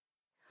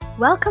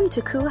Welcome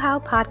to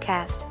Kuhau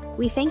Podcast.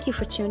 We thank you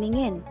for tuning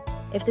in.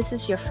 If this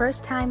is your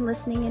first time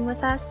listening in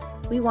with us,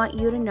 we want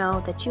you to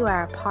know that you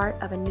are a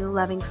part of a new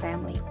loving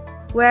family.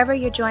 Wherever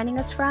you're joining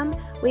us from,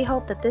 we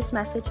hope that this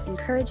message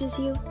encourages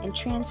you and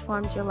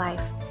transforms your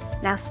life.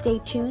 Now stay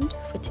tuned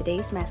for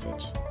today's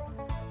message.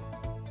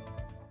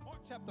 Mark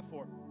chapter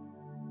 4.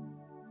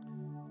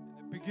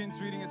 It begins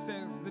reading, it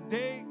says,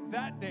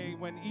 that day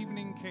when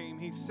evening came,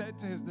 he said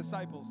to his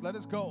disciples, "Let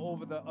us go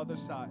over to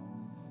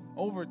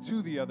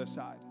the other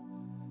side.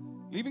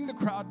 Leaving the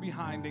crowd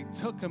behind, they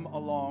took him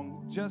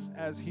along just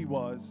as he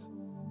was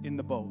in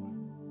the boat.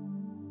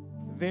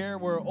 There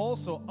were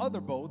also other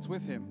boats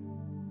with him.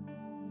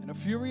 And a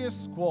furious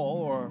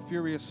squall or a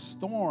furious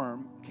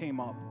storm came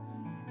up,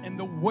 and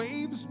the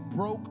waves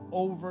broke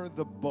over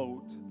the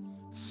boat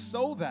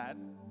so that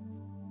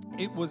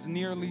it was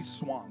nearly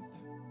swamped.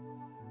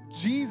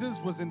 Jesus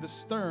was in the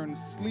stern,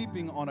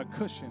 sleeping on a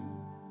cushion.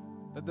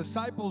 The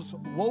disciples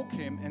woke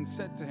him and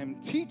said to him,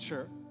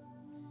 "Teacher,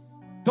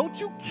 don't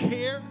you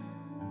care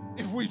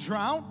if we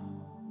drown?"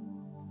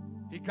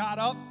 He got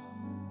up,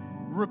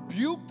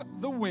 rebuked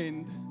the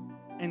wind,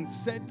 and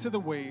said to the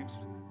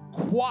waves,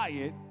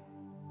 "Quiet,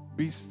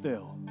 be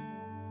still."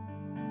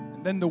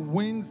 And then the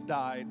winds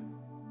died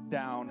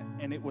down,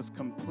 and it was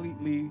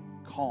completely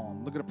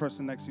calm. Look at the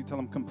person next to you, tell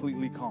them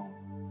completely calm.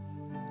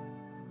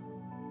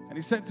 And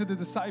he said to the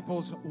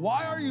disciples,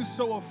 "Why are you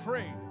so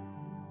afraid?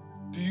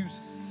 Do you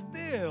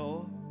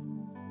still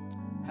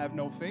have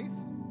no faith?"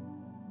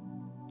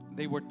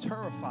 They were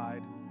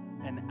terrified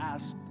and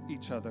asked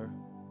each other,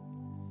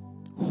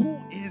 "Who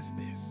is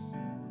this?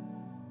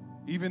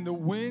 Even the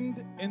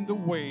wind and the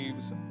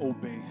waves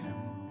obey him."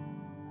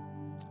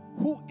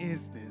 Who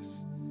is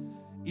this?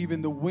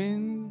 Even the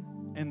wind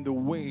and the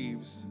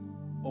waves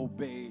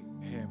obey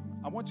him.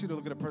 I want you to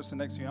look at a person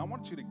next to you. I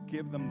want you to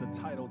give them the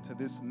title to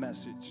this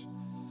message.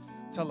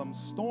 Tell them,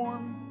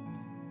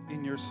 "Storm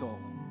in your soul."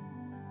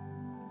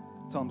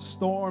 Tell them,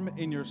 "Storm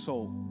in your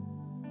soul."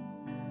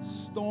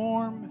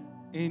 Storm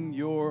in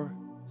your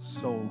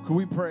soul. Could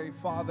we pray?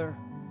 Father,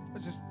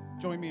 let's just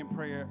join me in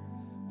prayer.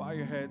 Bow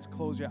your heads,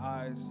 close your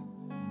eyes.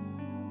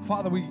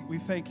 Father, we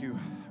thank you.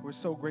 We're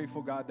so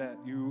grateful, God, that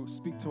you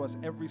speak to us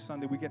every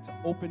Sunday. We get to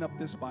open up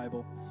this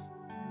Bible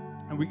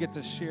and we get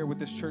to share with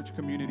this church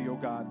community, oh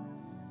God,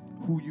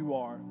 who you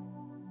are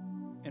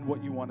and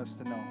what you want us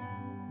to know.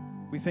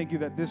 We thank you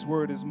that this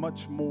word is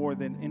much more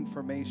than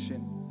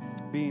information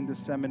being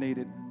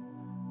disseminated,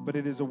 but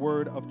it is a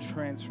word of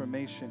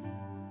transformation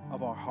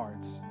of our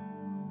hearts.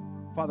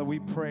 Father, we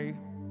pray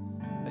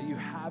that you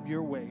have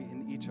your way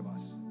in each of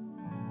us.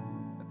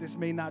 That this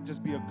may not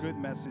just be a good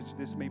message,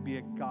 this may be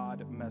a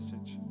God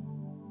message.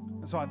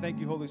 And so I thank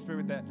you, Holy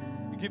Spirit, that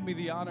you give me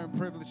the honor and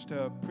privilege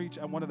to preach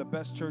at one of the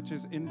best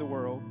churches in the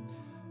world.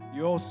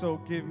 You also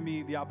give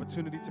me the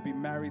opportunity to be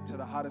married to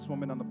the hottest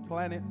woman on the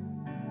planet.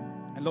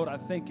 And Lord, I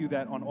thank you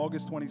that on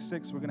August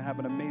 26th, we're going to have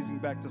an amazing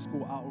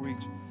back-to-school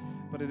outreach.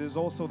 But it is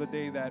also the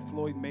day that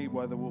Floyd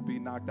Mayweather will be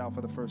knocked out for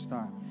the first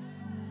time.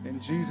 In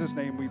Jesus'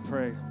 name we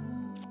pray.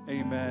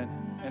 Amen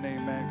and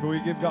amen. Can we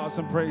give God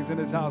some praise in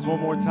this house one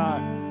more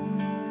time?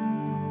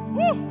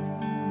 Woo!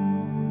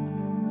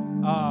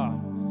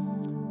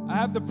 I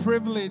have the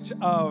privilege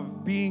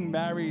of being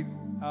married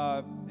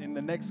in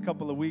the next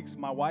couple of weeks.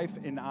 My wife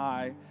and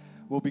I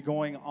will be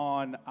going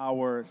on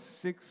our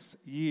 6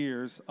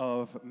 years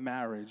of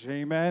marriage.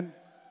 Amen.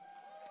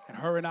 And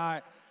her and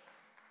I,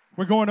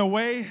 we're going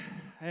away,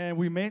 and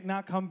we may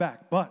not come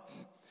back, but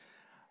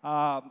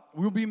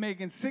we'll be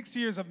making 6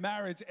 years of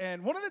marriage.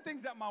 And one of the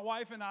things that my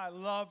wife and I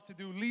love to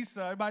do,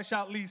 Lisa, everybody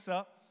shout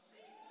Lisa.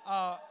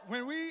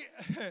 When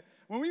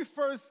we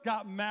first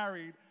got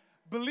married,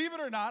 believe it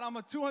or not, I'm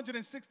a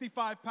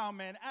 265-pound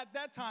man. At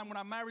that time, when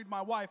I married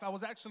my wife, I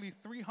was actually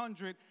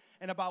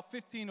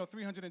 315 or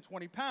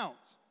 320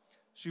 pounds.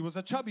 She was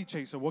a chubby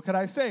chaser. What could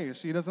I say?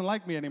 She doesn't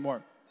like me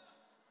anymore.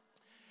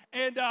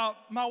 And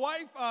my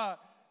wife,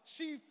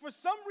 for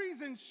some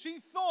reason, she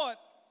thought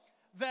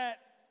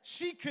that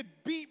she could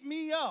beat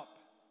me up.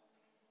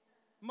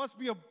 Must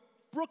be a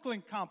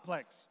Brooklyn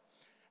complex.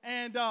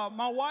 And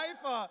my wife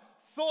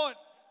thought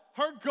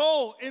her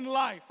goal in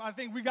life, I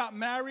think we got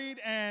married,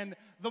 and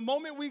the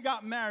moment we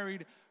got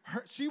married,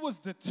 she was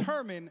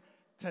determined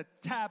to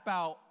tap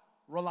out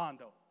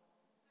Rolando.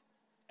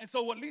 And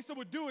so what Lisa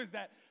would do is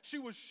that she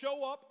would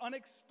show up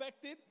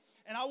unexpected,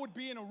 and I would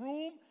be in a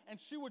room, and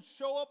she would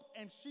show up,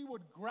 and she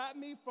would grab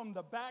me from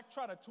the back,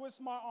 try to twist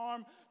my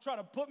arm, try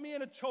to put me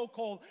in a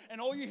chokehold,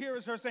 and all you hear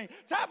is her saying,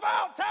 "Tap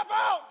out, tap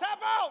out,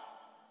 tap out."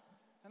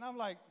 And I'm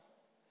like,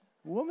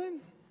 "Woman?"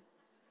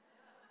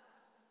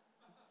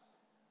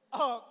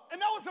 And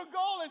that was her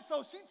goal, and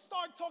so she'd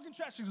start talking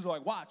trash. She was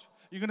like, "Watch,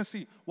 you're going to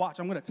see. Watch,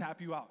 I'm going to tap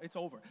you out. It's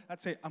over.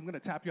 That's it. I'm going to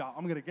tap you out.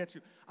 I'm going to get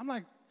you." I'm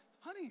like,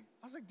 "Honey,"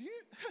 I was like,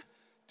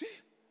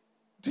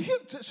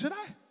 should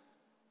I?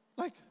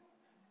 Like,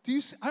 do you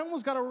see? I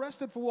almost got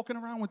arrested for walking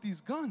around with these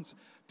guns.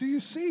 Do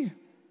you see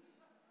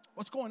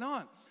what's going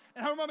on?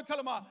 And I remember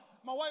telling my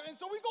wife, and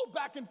so we go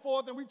back and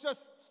forth, and we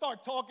just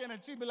start talking,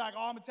 and she'd be like,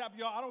 "Oh, I'm going to tap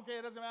you out. I don't care.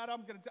 It doesn't matter.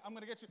 I'm going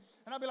to get you."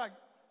 And I'd be like,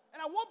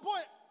 And at one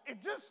point,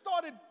 it just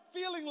started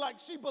feeling like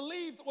she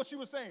believed what she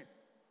was saying.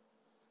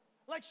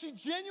 Like she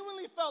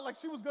genuinely felt like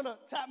she was going to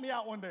tap me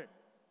out one day.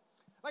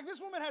 Like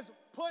this woman has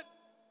put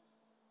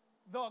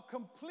the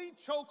complete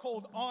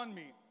chokehold on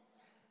me.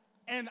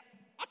 And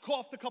I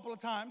coughed a couple of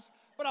times,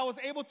 but I was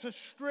able to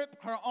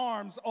strip her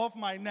arms off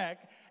my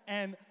neck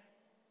and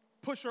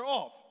push her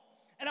off.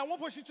 And at one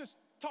point, she just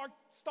start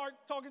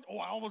talking. Oh,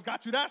 I almost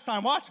got you that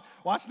time. Watch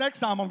next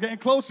time. I'm getting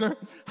closer.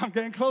 And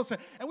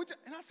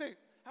I say,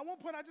 at one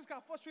point, I just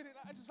got frustrated.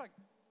 I just like,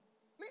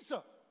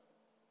 Lisa,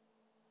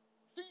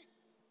 do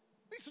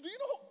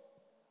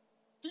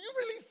you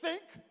really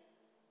think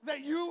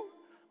that you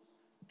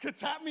could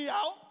tap me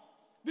out?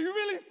 Do you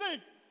really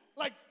think,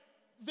 like,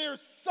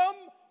 there's some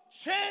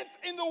chance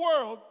in the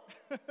world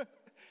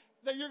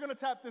that you're going to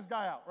tap this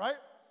guy out, right?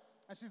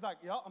 And she's like,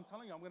 yeah, I'm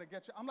telling you, I'm going to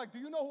get you. I'm like, do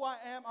you know who I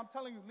am? I'm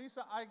telling you,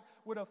 Lisa,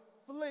 with a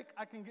flick,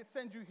 I can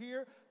send you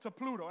here to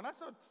Pluto. And I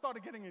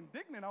started getting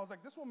indignant. I was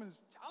like, this woman is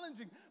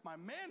challenging my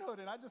manhood.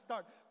 And I just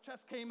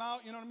chest came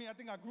out, you know what I mean? I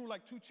think I grew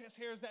like 2 chest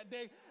hairs that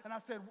day. And I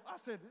said,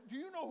 do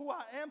you know who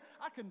I am?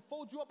 I can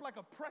fold you up like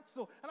a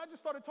pretzel. And I just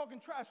started talking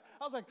trash.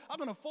 I was like, I'm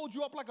going to fold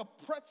you up like a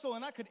pretzel,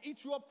 and I could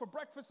eat you up for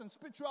breakfast and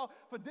spit you out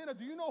for dinner.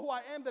 Do you know who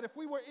I am? That if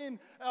we were in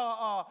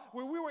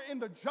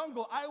the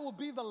jungle, I would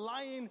be the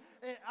lion,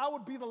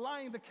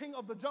 the king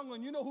of the jungle.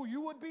 And you know who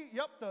you would be?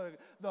 Yep,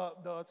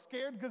 the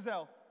scared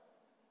gazelle.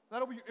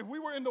 That'll be, if we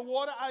were in the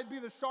water, I'd be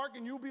the shark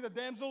and you'd be the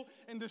damsel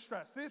in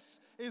distress. This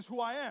is who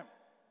I am.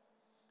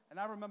 And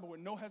I remember with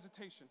no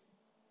hesitation,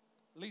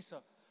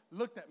 Lisa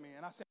looked at me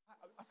and I said,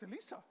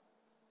 Lisa,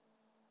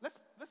 let's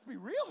be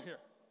real here.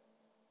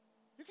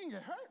 You can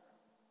get hurt.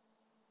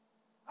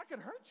 I could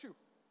hurt you.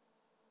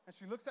 And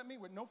she looks at me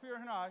with no fear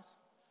in her eyes,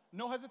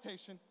 no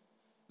hesitation,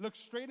 looks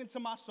straight into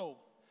my soul.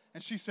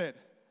 And she said,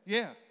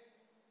 yeah,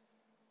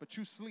 but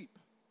you sleep.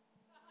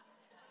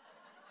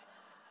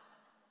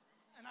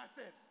 And I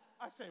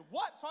said,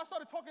 what? So I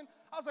started talking.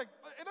 I was like,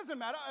 it doesn't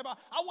matter.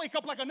 I'll wake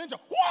up like a ninja.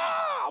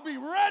 Wow, I'll be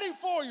ready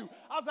for you.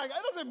 I was like,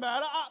 it doesn't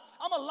matter.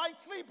 I'm a light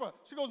sleeper.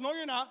 She goes, no,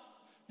 you're not.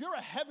 You're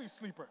a heavy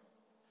sleeper.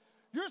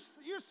 You're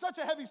such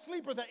a heavy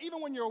sleeper that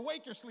even when you're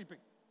awake, you're sleeping.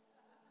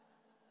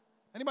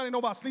 Anybody know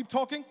about sleep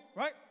talking,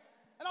 right?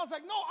 And I was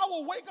like, no, I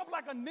will wake up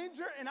like a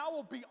ninja and I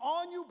will be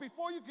on you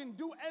before you can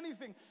do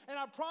anything. And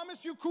I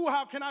promise you,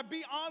 Kuhau, can I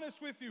be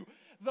honest with you?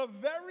 The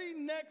very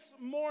next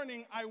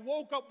morning, I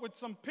woke up with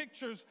some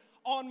pictures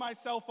on my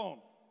cell phone.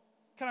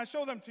 Can I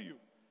show them to you?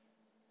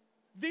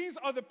 These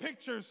are the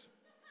pictures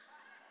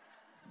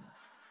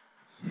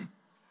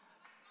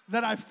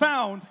that I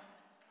found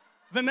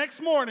the next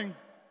morning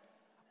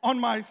on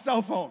my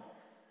cell phone.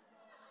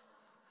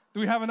 Do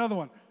we have another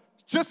one?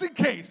 Just in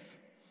case.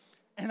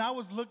 And I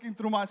was looking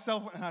through my cell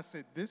phone and I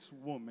said, this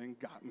woman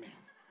got me.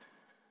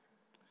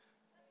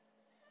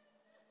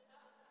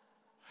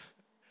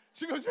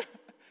 She's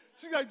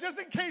like, just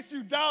in case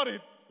you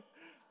doubted,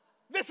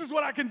 this is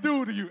what I can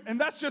do to you. And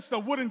that's just a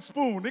wooden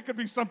spoon. It could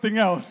be something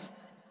else.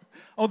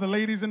 Oh, the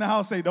ladies in the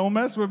house say, don't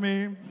mess with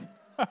me.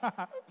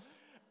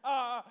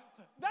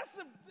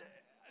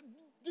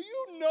 Do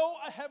you know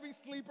a heavy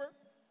sleeper?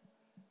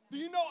 Do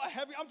you know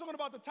I'm talking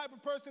about the type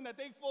of person that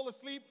they fall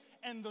asleep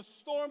and the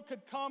storm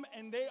could come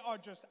and they are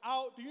just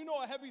out. Do you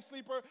know a heavy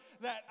sleeper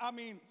that,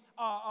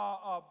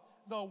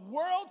 the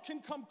world can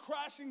come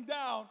crashing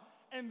down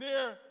and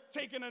they're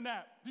taking a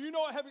nap? Do you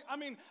know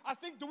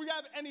do we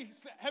have any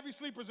heavy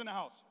sleepers in the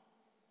house?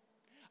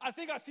 I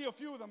think I see a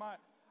few of them.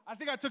 I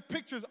think I took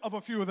pictures of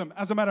a few of them,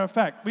 as a matter of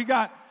fact. We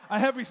got a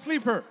heavy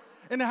sleeper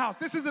in the house.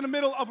 This is in the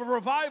middle of a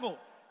revival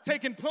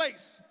taking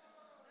place.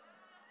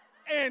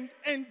 And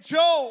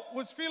Joe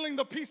was feeling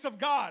the peace of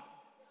God,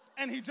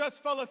 and he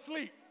just fell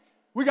asleep.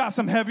 We got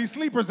some heavy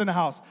sleepers in the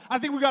house. I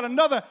think we got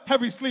another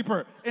heavy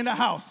sleeper in the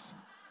house.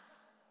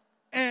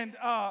 And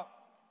I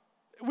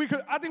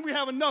think we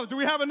have another. Do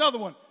we have another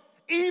one?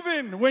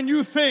 Even when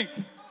you think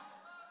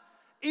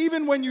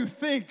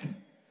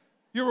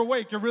you're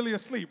awake, you're really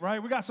asleep,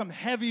 right? We got some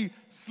heavy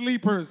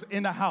sleepers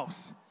in the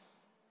house.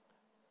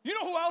 You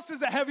know who else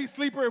is a heavy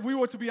sleeper, if we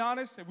were to be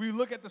honest? If we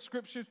look at the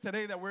scriptures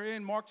today that we're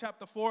in, Mark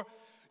chapter 4,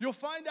 you'll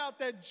find out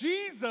that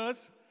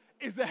Jesus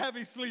is a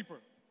heavy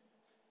sleeper.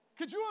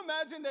 Could you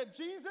imagine that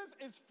Jesus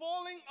is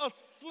falling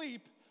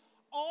asleep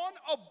on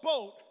a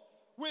boat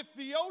with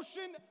the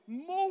ocean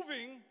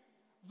moving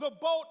the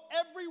boat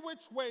every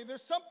which way?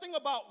 There's something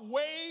about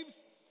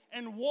waves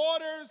and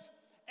waters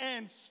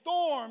and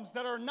storms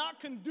that are not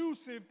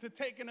conducive to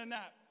taking a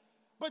nap.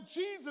 But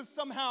Jesus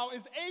somehow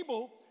is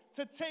able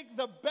to take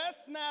the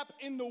best nap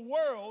in the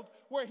world,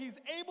 where he's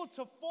able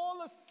to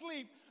fall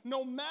asleep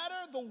no matter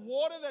the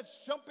water that's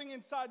jumping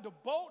inside the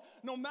boat,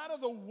 no matter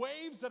the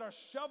waves that are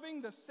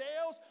shoving the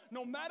sails,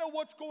 no matter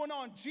what's going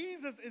on.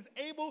 Jesus is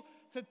able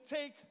to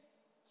take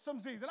some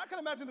Z's. And I can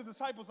imagine the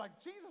disciples like,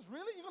 Jesus,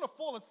 really? You're going to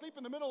fall asleep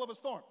in the middle of a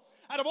storm?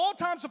 Out of all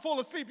times to fall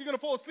asleep, you're going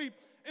to fall asleep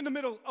in the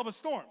middle of a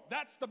storm.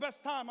 That's the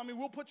best time.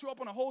 We'll put you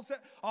up on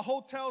a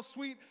hotel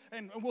suite,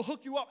 and we'll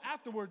hook you up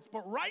afterwards.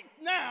 But right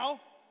now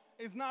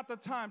is not the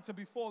time to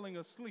be falling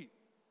asleep.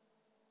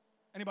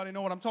 Anybody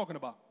know what I'm talking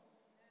about?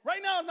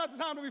 Right now is not the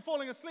time to be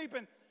falling asleep.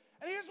 And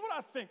here's what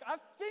I think. I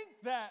think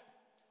that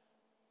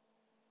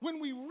when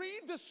we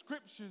read the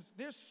scriptures,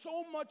 there's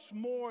so much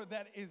more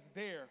that is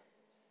there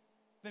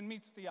than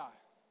meets the eye.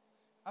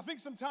 I think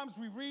sometimes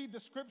we read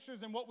the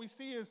scriptures and what we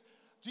see is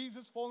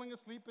Jesus falling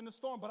asleep in the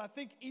storm. But I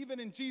think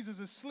even in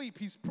Jesus' sleep,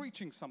 he's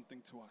preaching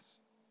something to us.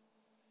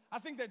 I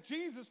think that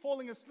Jesus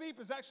falling asleep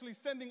is actually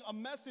sending a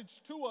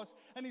message to us,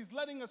 and he's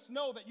letting us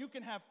know that you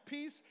can have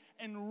peace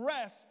and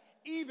rest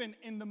even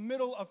in the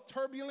middle of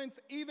turbulence,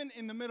 even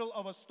in the middle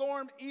of a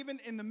storm, even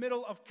in the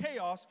middle of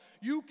chaos.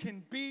 You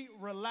can be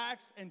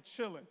relaxed and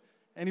chilling.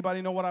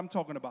 Anybody know what I'm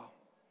talking about?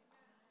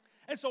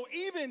 And so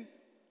even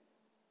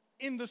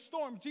in the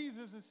storm,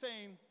 Jesus is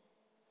saying,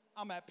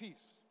 I'm at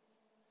peace.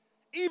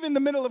 Even in the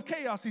middle of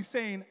chaos, he's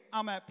saying,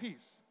 I'm at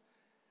peace.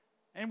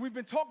 And we've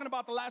been talking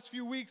about the last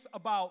few weeks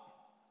about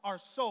our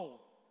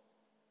soul.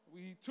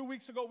 2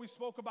 weeks ago, we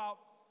spoke about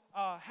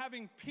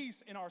having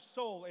peace in our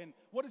soul and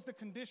what is the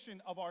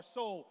condition of our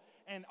soul,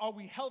 and are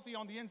we healthy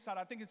on the inside?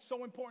 I think it's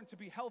so important to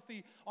be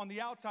healthy on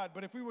the outside,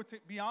 but if we were to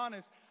be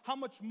honest, how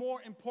much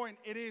more important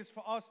it is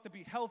for us to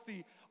be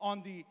healthy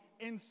on the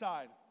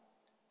inside.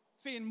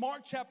 See, in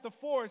Mark chapter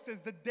 4, it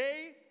says,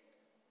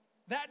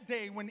 that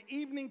day when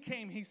evening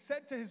came, he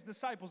said to his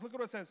disciples, look at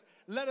what it says,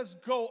 let us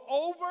go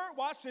over,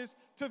 watch this,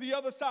 to the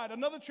other side.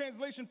 Another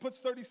translation puts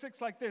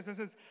 36 like this. It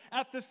says,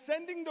 after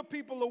sending the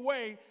people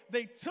away,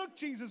 they took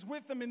Jesus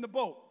with them in the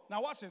boat.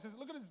 Now watch this.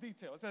 Look at this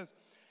detail. It says,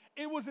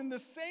 it was in the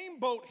same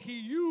boat he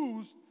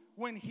used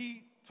when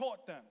he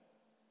taught them.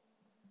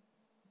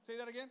 Say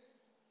that again.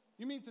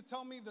 You mean to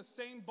tell me the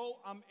same boat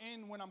I'm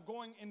in when I'm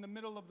going in the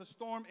middle of the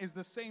storm is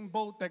the same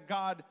boat that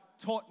God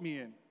taught me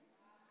in?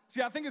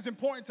 See, I think it's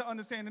important to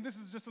understand, and this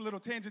is just a little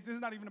tangent. This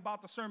is not even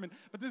about the sermon,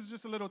 but this is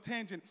just a little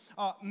tangent.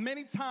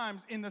 Many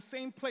times in the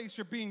same place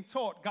you're being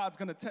taught, God's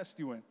going to test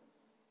you in.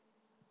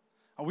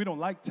 We don't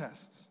like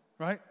tests,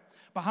 right?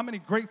 But how many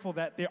grateful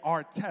that there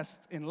are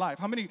tests in life?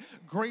 How many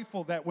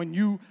grateful that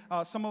when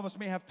some of us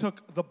may have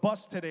took the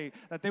bus today,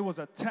 that there was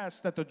a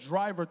test that the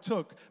driver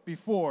took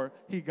before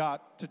he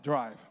got to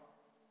drive?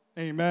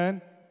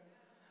 Amen.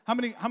 How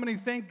many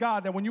thank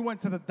God that when you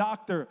went to the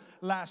doctor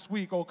last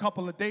week or a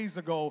couple of days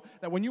ago,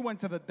 that when you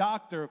went to the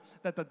doctor,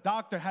 that the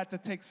doctor had to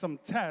take some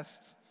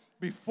tests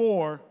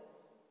before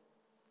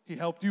he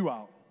helped you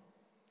out?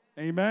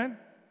 Amen?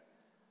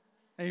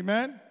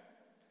 Amen?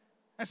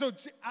 And so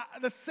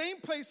the same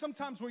place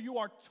sometimes where you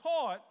are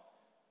taught,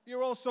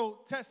 you're also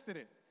tested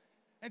in.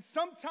 And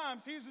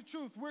sometimes, here's the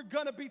truth, we're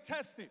going to be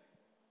tested.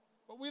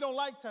 But we don't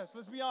like tests,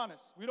 let's be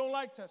honest. We don't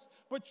like tests.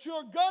 But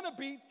you're going to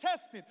be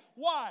tested.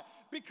 Why?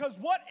 Because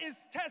what is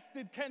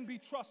tested can be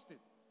trusted.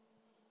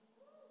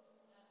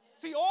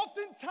 See,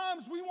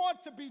 oftentimes we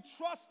want to be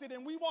trusted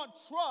and we want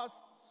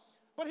trust.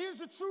 But here's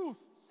the truth.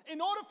 In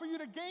order for you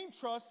to gain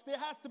trust, there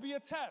has to be a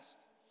test.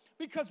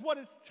 Because what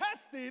is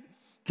tested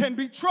can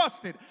be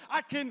trusted.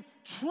 I can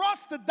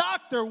trust the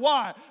doctor.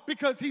 Why?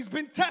 Because he's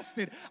been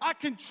tested. I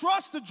can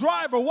trust the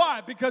driver.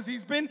 Why? Because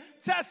he's been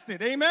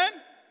tested. Amen?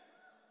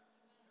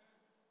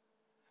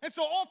 And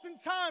so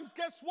oftentimes,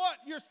 guess what?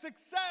 Your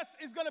success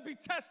is going to be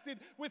tested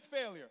with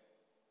failure.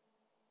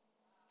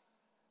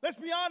 Let's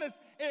be honest,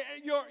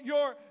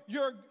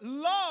 your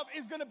love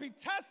is going to be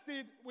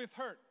tested with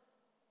hurt.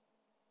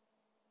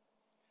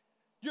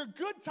 Your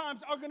good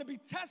times are going to be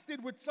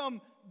tested with some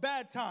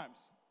bad times.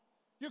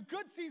 Your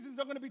good seasons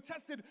are going to be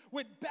tested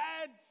with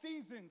bad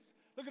seasons.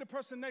 Look at the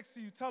person next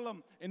to you. Tell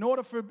them, in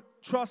order for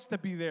trust to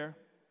be there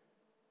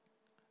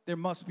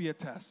must be a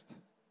test.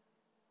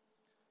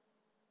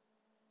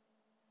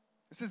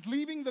 It says,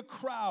 leaving the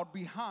crowd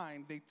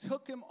behind, they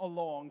took him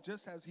along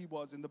just as he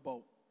was in the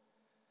boat.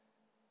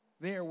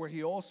 There were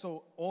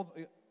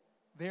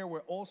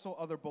also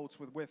other boats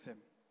with him.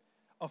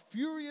 A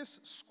furious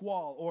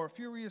squall or a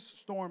furious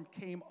storm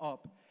came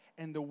up,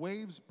 and the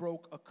waves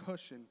broke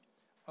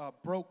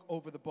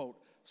over the boat,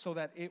 so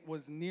that it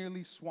was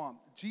nearly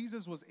swamped.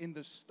 Jesus was in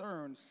the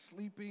stern,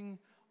 sleeping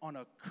on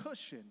a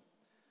cushion.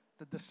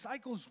 The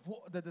disciples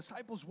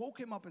woke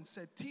him up and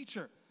said,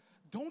 "Teacher,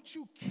 don't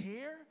you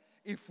care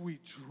if we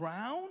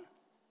drown?"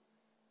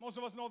 Most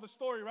of us know the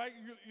story, right?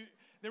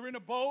 They're in a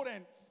boat,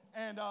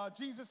 and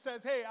Jesus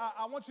says, "Hey,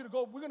 I want you to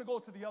go. We're going to go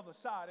to the other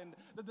side." And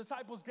the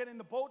disciples get in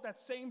the boat, that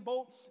same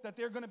boat that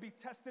they're going to be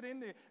tested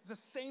in. It's the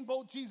same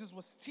boat Jesus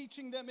was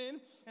teaching them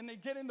in. And they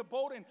get in the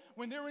boat, and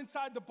when they're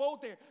inside the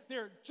boat,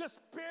 they're just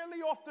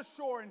barely off the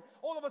shore. And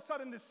all of a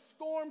sudden, this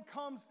storm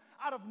comes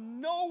out of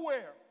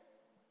nowhere.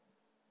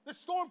 The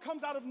storm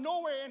comes out of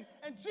nowhere,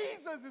 and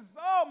Jesus is,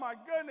 oh my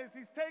goodness,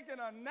 he's taking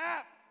a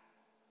nap.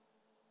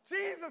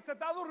 Jesus se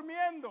está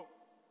durmiendo.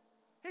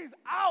 He's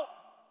out.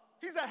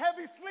 He's a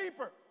heavy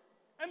sleeper.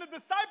 And the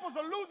disciples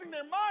are losing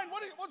their mind.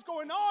 What's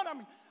going on?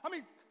 I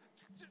mean,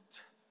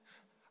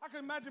 I can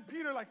imagine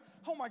Peter like,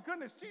 oh my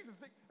goodness, Jesus,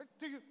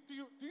 do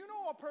you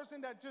know a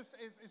person that just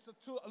is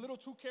a little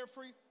too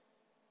carefree?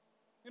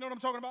 You know what I'm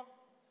talking about?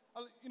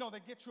 They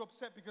get you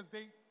upset because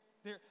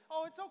they're,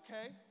 oh, it's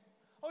okay.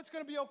 Oh, it's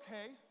going to be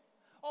okay.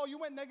 Oh, you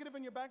went negative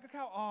in your bank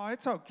account? Oh,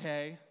 it's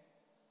okay.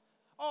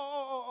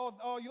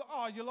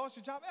 You lost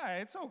your job? Yeah,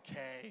 it's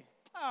okay.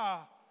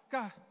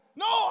 God.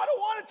 No, I don't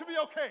want it to be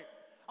okay.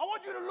 I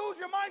want you to lose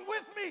your mind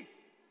with me.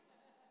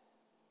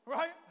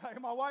 Right?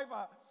 Like my wife,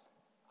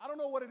 I don't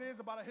know what it is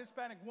about a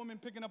Hispanic woman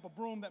picking up a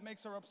broom that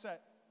makes her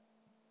upset.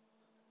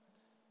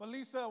 But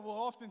Lisa will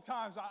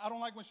oftentimes, I don't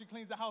like when she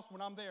cleans the house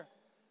when I'm there.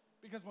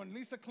 Because when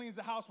Lisa cleans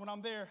the house when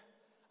I'm there,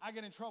 I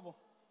get in trouble.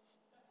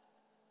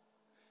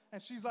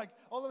 And she's like,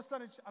 all of a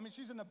sudden,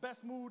 she's in the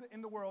best mood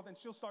in the world, and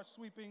she'll start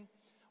sweeping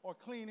or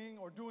cleaning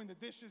or doing the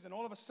dishes, and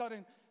all of a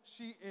sudden,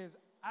 she is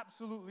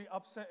absolutely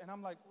upset. And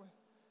I'm like,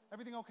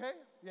 everything okay?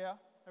 Yeah,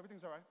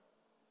 everything's all right.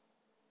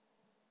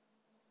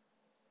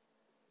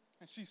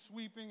 And she's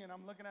sweeping, and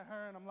I'm looking at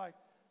her, and I'm like,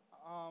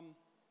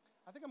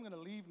 I think I'm going to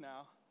leave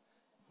now.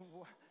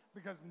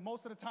 Because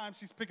most of the time,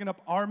 she's picking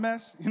up our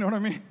mess, you know what I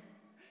mean?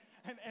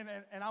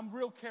 And I'm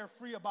real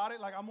carefree about it.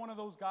 Like, I'm one of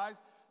those guys.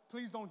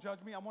 Please don't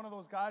judge me. I'm one of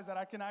those guys that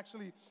I can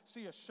actually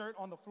see a shirt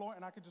on the floor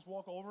and I can just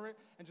walk over it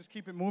and just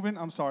keep it moving.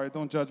 I'm sorry.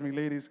 Don't judge me,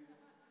 ladies.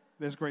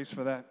 There's grace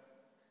for that.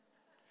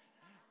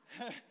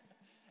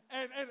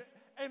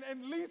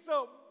 and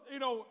Lisa,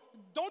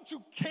 don't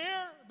you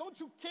care? Don't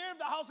you care if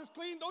the house is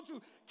clean? Don't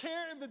you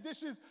care if the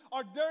dishes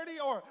are dirty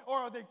or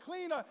are they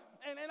clean?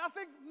 And I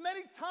think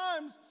many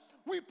times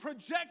we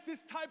project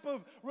this type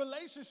of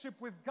relationship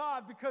with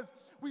God because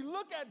we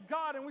look at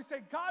God and we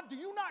say, God, do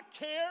you not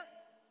care?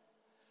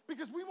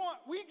 Because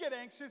we get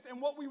anxious,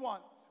 and what we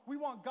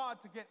want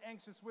God to get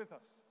anxious with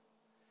us.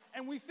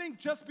 And we think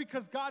just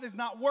because God is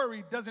not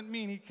worried doesn't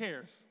mean he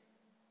cares.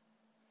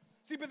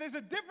 See, but there's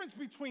a difference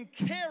between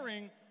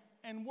caring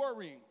and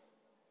worrying.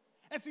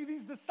 And see,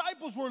 these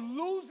disciples were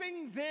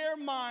losing their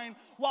mind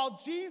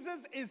while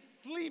Jesus is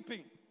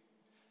sleeping.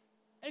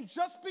 And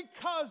just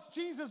because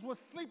Jesus was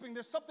sleeping,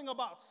 there's something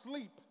about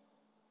sleep.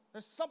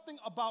 There's something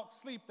about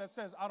sleep that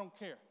says, I don't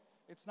care.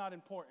 It's not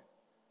important.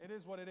 It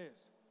is what it is.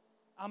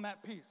 I'm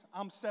at peace.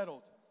 I'm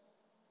settled.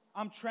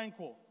 I'm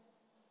tranquil.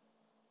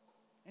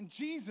 And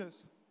Jesus,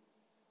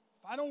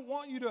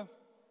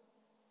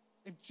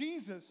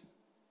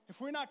 if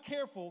we're not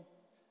careful,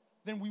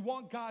 then we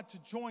want God to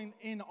join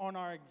in on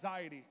our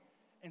anxiety.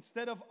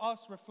 Instead of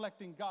us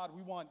reflecting God,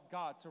 we want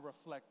God to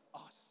reflect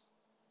us.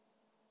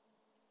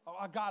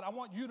 Oh, God, I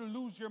want you to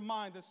lose your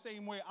mind the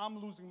same way I'm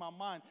losing my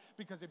mind.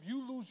 Because if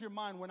you lose your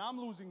mind when I'm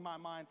losing my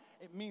mind,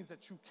 it means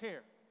that you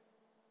care.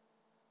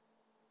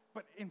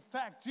 But in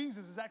fact,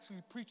 Jesus is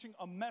actually preaching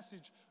a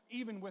message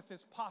even with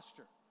his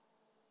posture.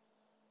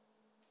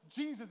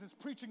 Jesus is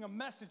preaching a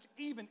message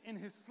even in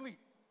his sleep.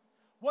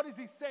 What is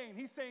he saying?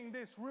 He's saying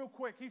this real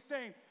quick. He's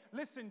saying,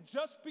 listen,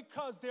 just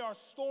because there are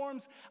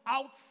storms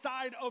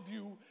outside of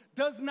you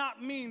does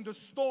not mean the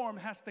storm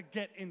has to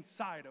get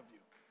inside of you.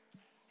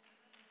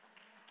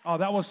 Oh,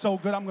 that was so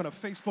good. I'm going to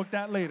Facebook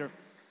that later.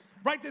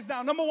 Write this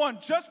down. Number one,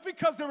 just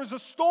because there is a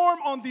storm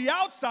on the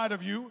outside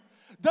of you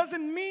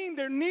doesn't mean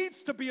there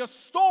needs to be a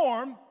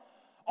storm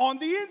on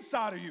the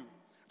inside of you.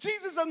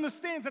 Jesus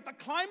understands that the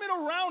climate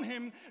around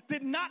him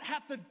did not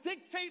have to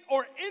dictate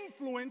or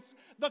influence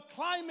the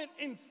climate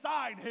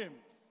inside him.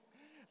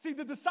 See,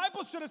 the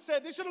disciples should have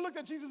said, they should have looked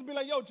at Jesus and be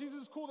like, yo,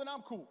 Jesus is cool, then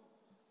I'm cool.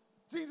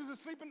 Jesus is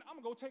sleeping,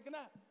 I'm going to go take a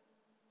nap.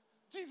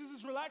 Jesus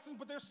is relaxing,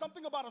 but there's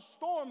something about a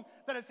storm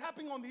that is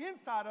happening on the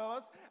inside of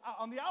us,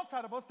 on the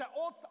outside of us, that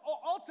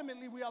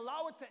ultimately we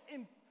allow it to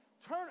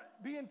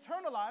be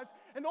internalized,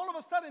 and all of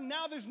a sudden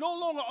now there's no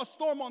longer a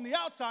storm on the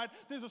outside,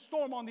 there's a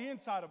storm on the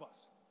inside of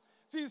us.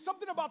 See, there's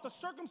something about the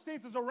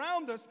circumstances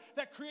around us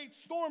that create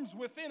storms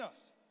within us.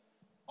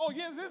 Oh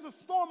yeah, there's a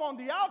storm on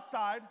the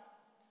outside,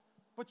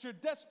 but you're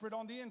desperate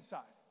on the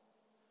inside.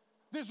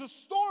 There's a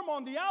storm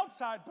on the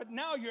outside, but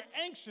now you're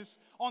anxious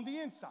on the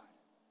inside.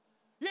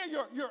 Yeah,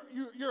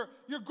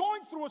 you're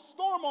going through a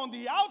storm on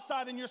the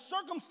outside, and your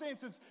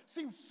circumstances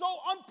seem so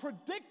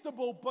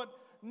unpredictable, but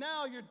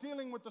now you're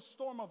dealing with the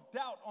storm of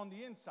doubt on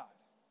the inside.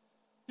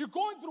 You're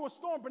going through a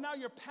storm, but now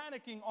you're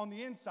panicking on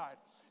the inside.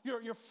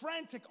 You're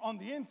frantic on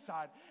the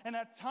inside. And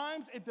at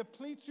times, it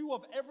depletes you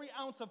of every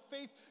ounce of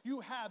faith you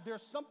have.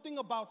 There's something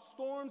about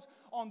storms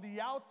on the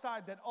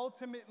outside that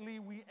ultimately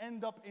we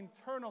end up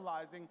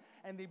internalizing,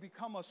 and they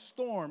become a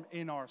storm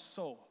in our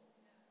soul.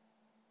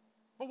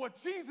 But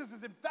what Jesus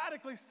is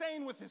emphatically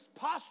saying with his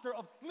posture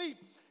of sleep,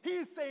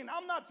 he's saying,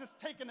 I'm not just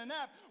taking a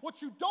nap.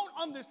 What you don't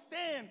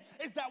understand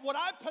is that what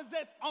I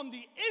possess on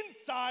the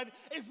inside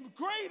is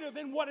greater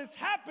than what is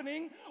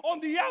happening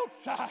on the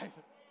outside.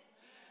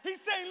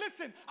 He's saying,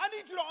 listen, I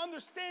need you to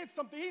understand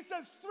something. He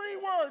says 3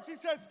 words. He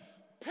says,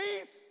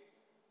 peace,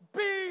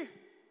 be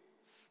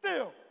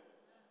still.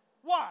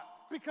 Why?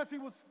 Because he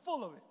was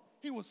full of it.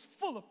 He was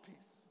full of peace.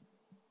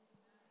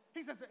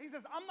 He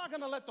says, I'm not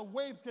going to let the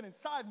waves get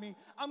inside me.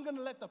 I'm going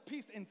to let the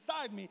peace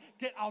inside me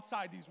get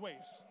outside these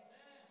waves.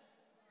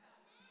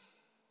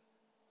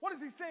 What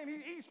is he saying?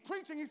 He's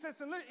preaching. He's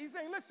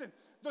saying, listen,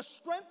 the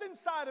strength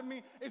inside of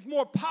me is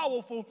more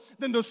powerful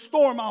than the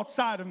storm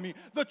outside of me.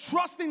 The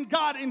trust in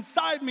God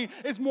inside me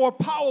is more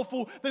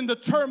powerful than the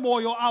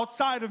turmoil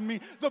outside of me.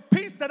 The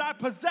peace that I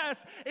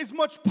possess is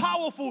much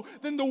powerful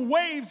than the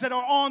waves that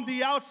are on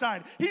the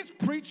outside. He's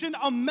preaching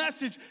a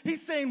message.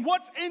 He's saying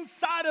what's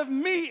inside of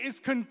me is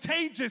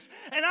contagious,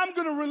 and I'm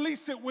going to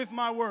release it with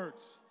my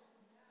words.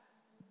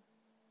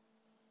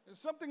 There's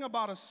something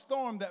about a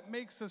storm that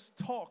makes us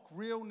talk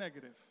real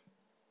negative.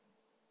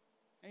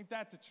 Ain't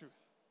that the truth?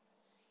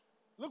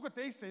 Look what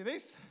they say.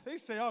 They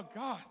say, oh,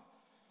 God,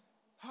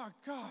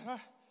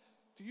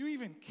 do you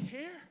even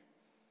care?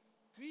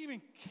 Do you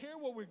even care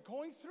what we're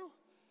going through?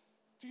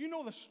 Do you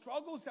know the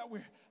struggles that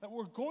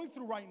we're going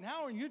through right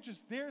now, and you're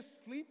just there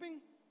sleeping?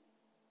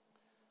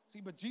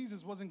 See, but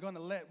Jesus wasn't going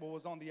to let what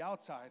was on the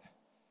outside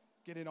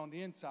get in on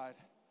the inside,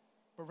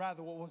 but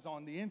rather what was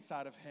on the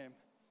inside of him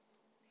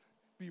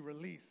be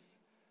released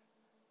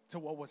to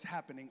what was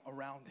happening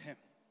around him.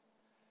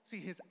 See,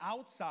 his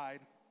outside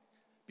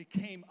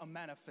became a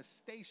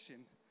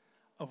manifestation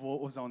of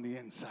what was on the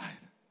inside.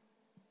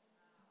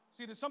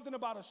 See, there's something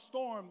about a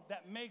storm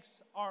that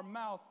makes our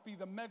mouth be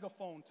the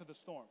megaphone to the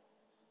storm.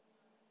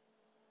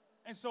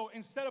 And so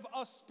instead of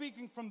us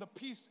speaking from the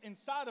peace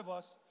inside of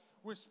us,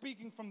 we're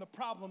speaking from the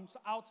problems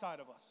outside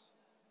of us.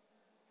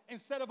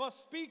 Instead of us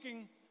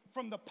speaking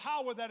from the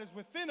power that is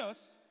within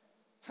us,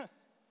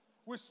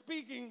 we're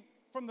speaking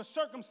from the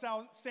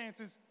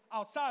circumstances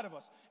outside of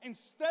us.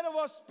 Instead of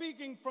us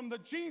speaking from the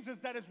Jesus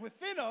that is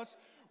within us,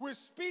 we're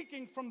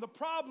speaking from the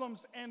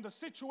problems and the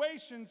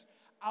situations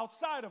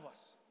outside of us.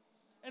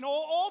 And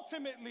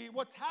ultimately,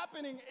 what's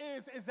happening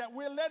is that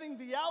we're letting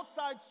the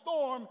outside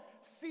storm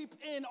seep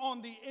in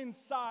on the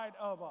inside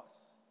of us.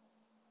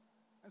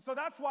 And so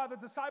that's why the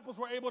disciples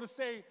were able to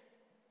say,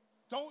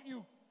 don't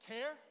you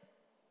care?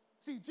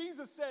 See,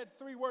 Jesus said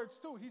 3 words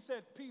too. He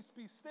said, peace,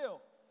 be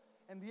still.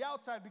 And the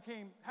outside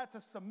had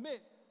to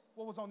submit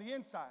what was on the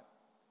inside.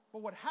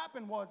 But what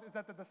happened is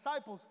that the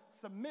disciples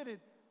submitted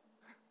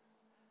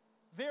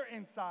their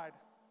inside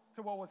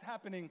to what was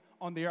happening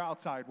on their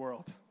outside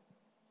world.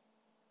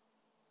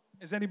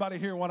 Is anybody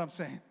hearing what I'm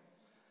saying?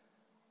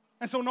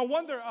 And so no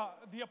wonder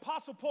the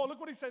Apostle Paul, look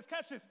what he says.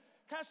 Catch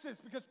this,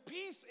 because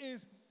peace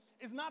is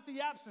not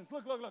the absence.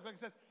 Look, it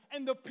says,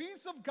 and the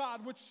peace of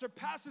God, which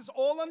surpasses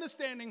all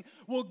understanding,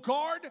 will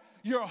guard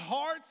your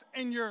hearts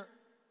and your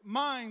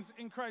minds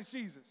in Christ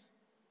Jesus.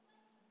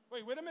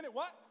 Wait a minute,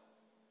 what?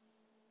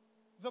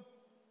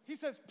 He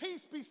says,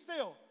 peace, be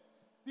still.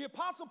 The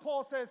Apostle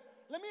Paul says,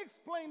 let me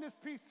explain this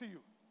peace to you.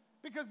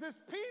 Because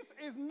this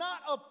peace is not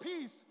a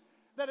peace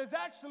that is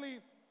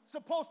actually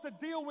supposed to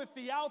deal with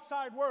the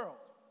outside world.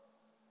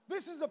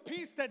 This is a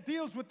peace that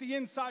deals with the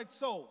inside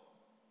soul.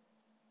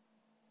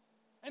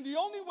 And the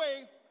only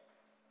way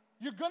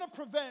you're going to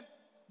prevent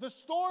the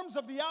storms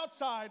of the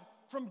outside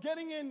from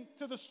getting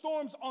into the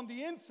storms on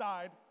the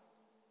inside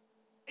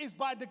is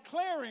by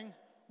declaring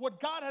what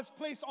God has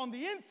placed on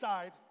the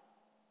inside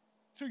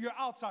to your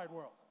outside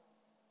world.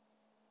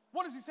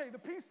 What does he say? The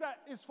peace that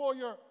is for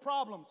your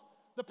problems.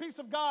 The peace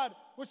of God,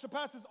 which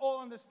surpasses all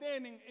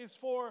understanding, is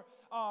for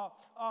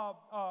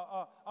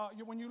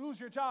when you lose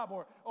your job,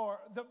 or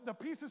the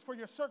peace is for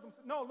your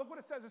circumstance. No, look what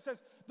it says. It says,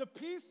 the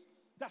peace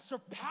that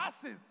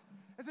surpasses.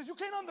 It says, you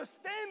can't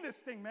understand this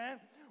thing, man.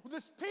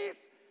 This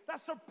peace that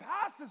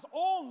surpasses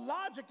all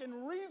logic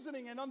and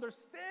reasoning and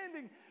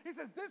understanding. He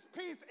says, this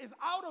peace is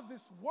out of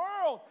this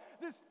world.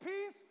 This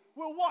peace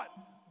will what?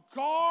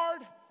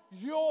 Guard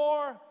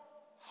your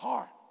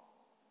heart.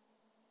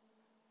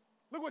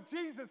 Look what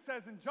Jesus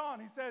says in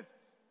John. He says,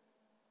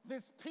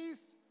 this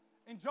peace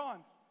in John,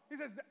 he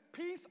says,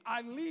 peace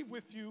I leave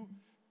with you,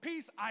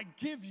 peace I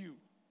give you.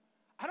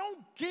 I don't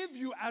give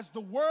you as the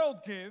world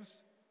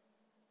gives.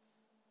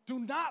 Do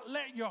not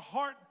let your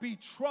heart be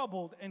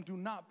troubled and do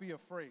not be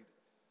afraid.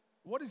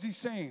 What is he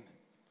saying?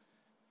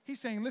 He's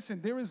saying,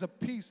 listen, there is a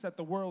peace that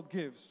the world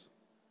gives.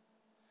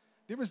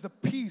 There is the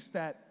peace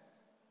that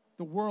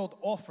the world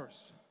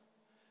offers.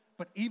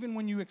 But even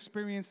when you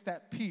experience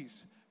that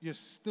peace, you'll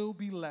still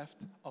be left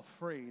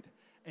afraid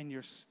and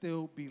you'll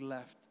still be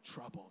left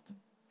troubled.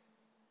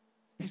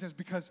 He says,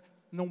 because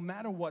no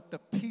matter what, the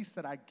peace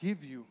that I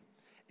give you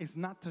is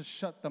not to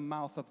shut the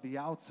mouth of the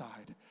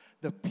outside.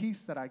 The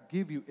peace that I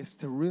give you is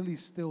to really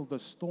still the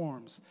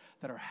storms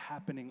that are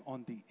happening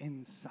on the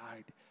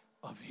inside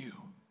of you.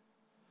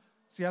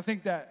 See, I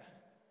think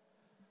that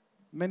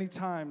many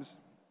times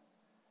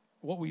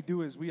what we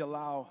do is we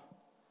allow,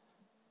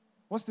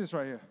 what's this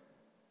right here?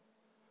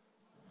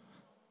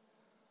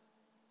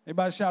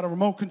 Everybody shout a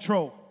remote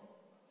control.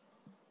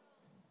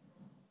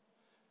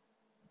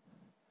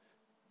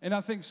 And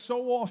I think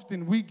so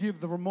often we give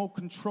the remote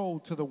control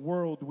to the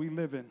world we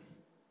live in.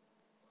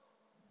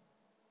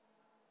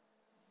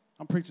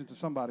 I'm preaching to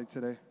somebody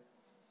today.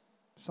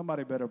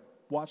 Somebody better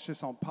watch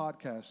this on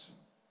podcasts.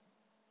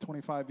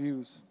 25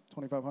 views,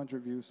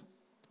 2,500 views.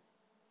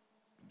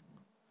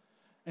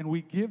 And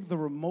we give the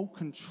remote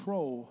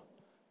control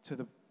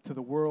to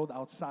the world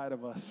outside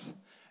of us.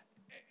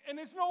 And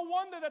it's no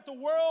wonder that the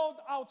world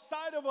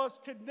outside of us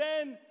could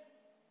then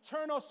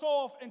turn us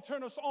off and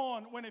turn us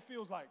on when it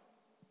feels like.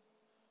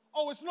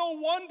 Oh, it's no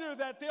wonder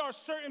that there are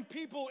certain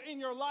people in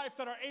your life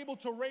that are able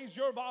to raise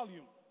your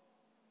volume.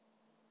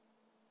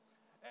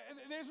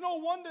 There's no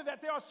wonder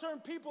that there are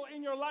certain people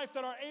in your life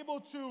that are able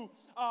to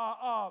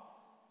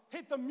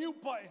hit the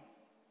mute button.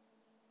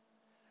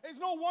 There's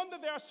no wonder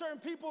there are certain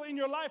people in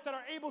your life that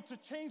are able to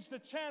change the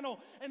channel,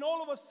 and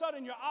all of a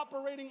sudden you're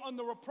operating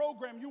under a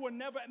program you were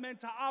never meant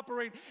to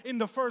operate in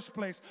the first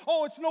place.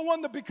 Oh, it's no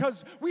wonder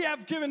because we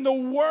have given the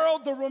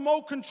world the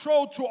remote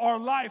control to our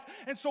life.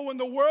 And so when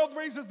the world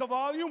raises the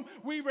volume,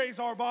 we raise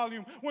our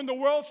volume. When the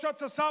world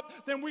shuts us up,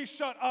 then we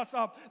shut us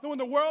up. Then when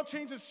the world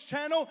changes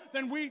channel,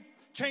 then we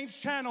change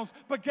channels.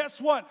 But guess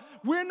what?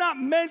 We're not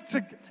meant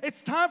to.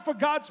 It's time for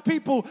God's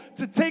people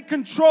to take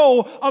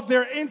control of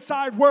their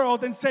inside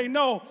world and say,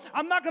 no,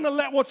 I'm not going to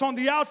let what's on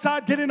the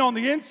outside get in on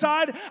the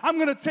inside. I'm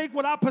going to take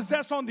what I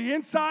possess on the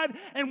inside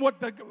and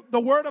what the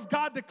Word of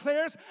God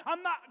declares.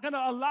 I'm not going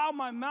to allow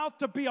my mouth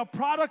to be a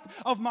product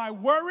of my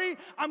worry.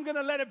 I'm going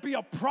to let it be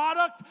a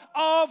product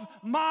of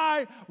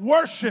my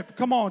worship.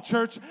 Come on,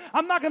 church.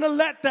 I'm not going to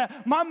let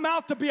my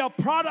mouth to be a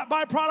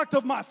byproduct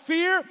of my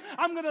fear.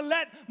 I'm going to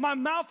let my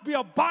mouth be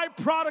a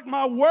byproduct,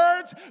 my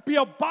words be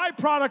a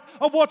byproduct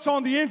of what's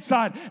on the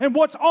inside. And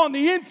what's on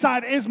the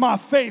inside is my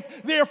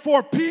faith.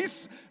 Therefore,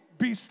 peace,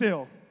 be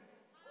still.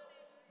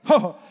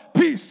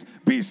 Peace,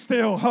 be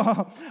still.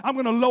 I'm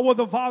going to lower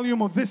the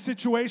volume of this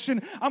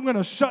situation. I'm going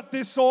to shut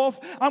this off.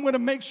 I'm going to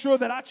make sure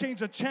that I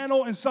change a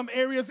channel in some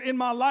areas in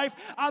my life.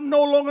 I'm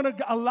no longer going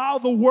to allow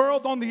the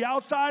world on the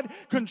outside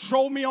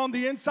control me on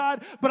the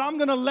inside, but I'm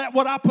going to let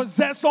what I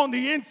possess on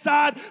the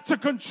inside to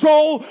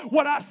control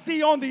what I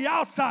see on the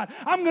outside.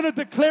 I'm going to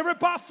declare it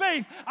by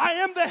faith. I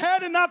am the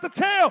head and not the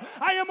tail.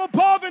 I am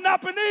above and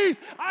not beneath.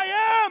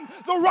 I am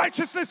the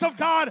righteousness of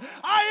God.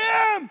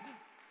 I am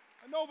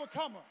an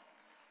overcomer.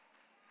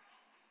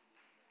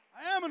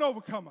 I am an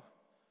overcomer.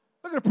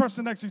 Look at the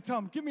person next to you. Tell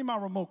them, give me my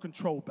remote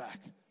control back.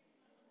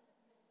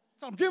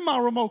 Tell them, give me my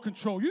remote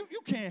control. You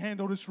can't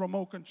handle this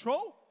remote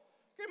control.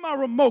 Give me my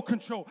remote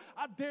control.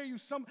 I dare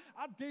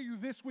you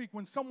this week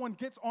when someone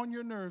gets on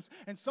your nerves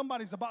and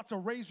somebody's about to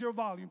raise your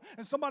volume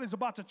and somebody's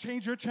about to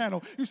change your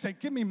channel. You say,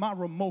 give me my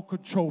remote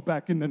control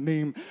back in the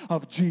name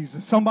of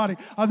Jesus. Somebody,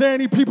 are there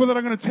any people that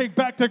are going to take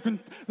back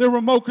their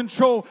remote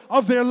control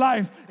of their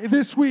life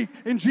this week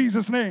in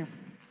Jesus' name?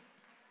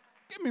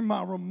 Give me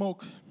my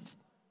remote.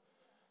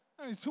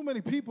 There's too many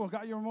people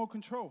got your remote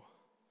control.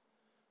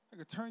 They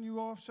could turn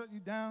you off, shut you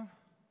down,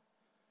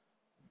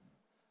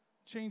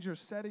 change your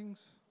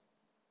settings,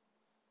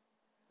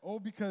 all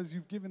because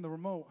you've given the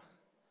remote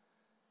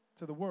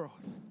to the world.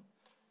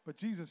 But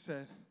Jesus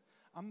said,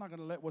 I'm not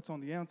going to let what's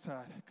on the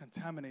outside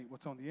contaminate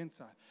what's on the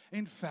inside.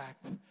 In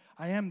fact,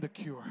 I am the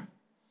cure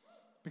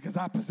because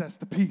I possess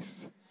the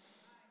peace.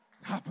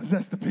 I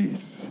possess the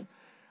peace.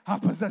 I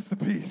possess the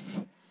peace.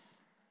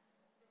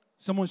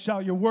 Someone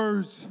shout, your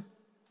words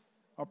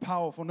are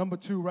powerful. Number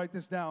 2, write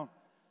this down.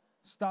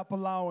 Stop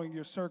allowing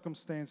your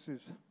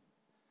circumstances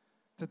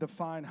to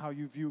define how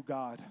you view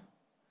God,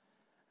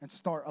 and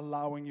start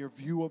allowing your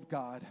view of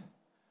God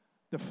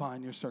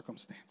define your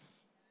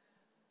circumstances.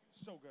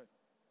 So good.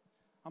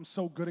 I'm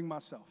so gooding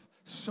myself.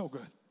 So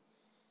good.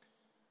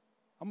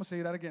 I'm going to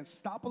say that again.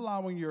 Stop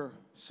allowing your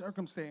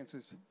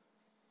circumstances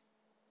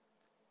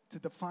to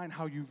define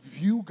how you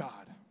view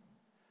God,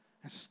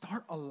 and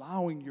start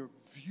allowing your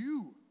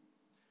view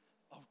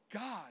of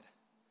God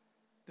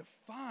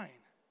define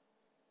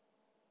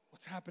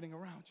what's happening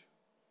around you.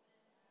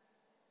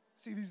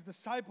 See, these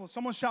disciples,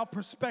 someone shout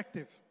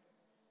perspective.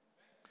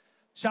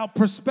 Shout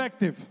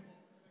perspective.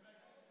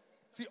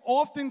 See,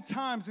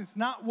 oftentimes it's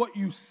not what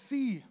you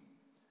see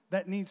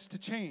that needs to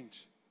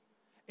change.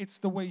 It's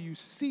the way you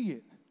see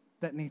it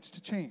that needs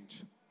to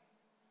change.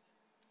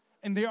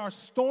 And there are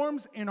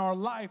storms in our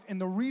life, and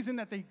the reason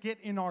that they get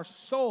in our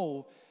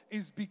soul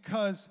is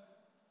because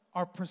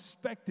our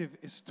perspective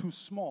is too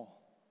small.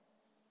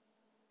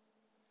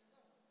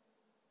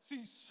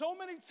 See, so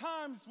many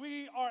times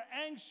we are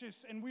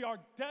anxious and we are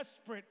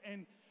desperate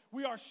and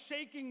we are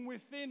shaking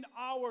within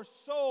our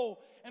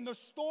soul, and the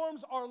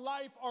storms of our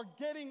life are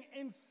getting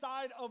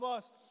inside of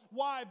us.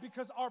 Why?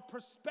 Because our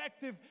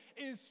perspective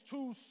is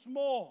too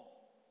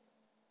small.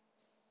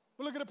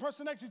 But look at the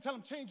person next to you, tell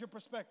them, change your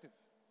perspective.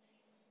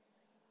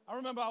 I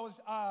remember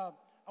I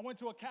went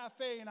to a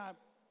cafe and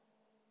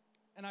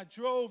I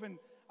drove, and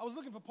I was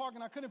looking for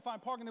parking. I couldn't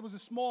find parking. There was a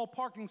small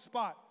parking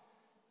spot.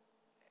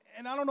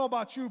 And I don't know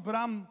about you, but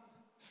I'm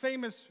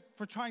famous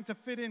for trying to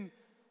fit in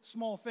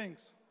small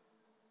things.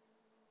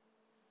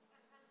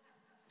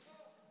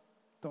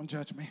 Don't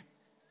judge me.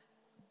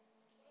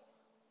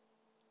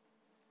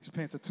 These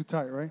pants are too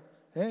tight, right?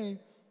 Hey.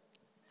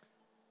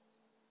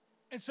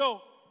 And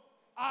so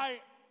I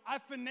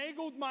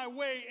finagled my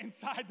way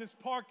inside this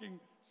parking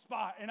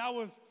spot, and I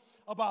was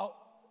about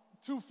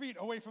 2 feet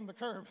away from the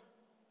curb.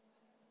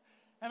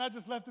 And I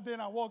just left it there,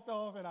 and I walked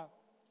off, and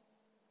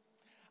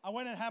I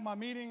went and had my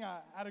meeting. I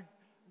had a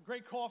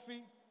great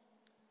coffee,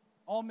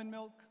 almond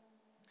milk,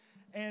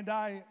 and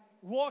I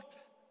walked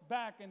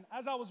back. And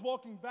as I was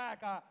walking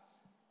back,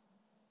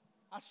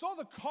 I saw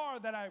the car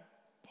that I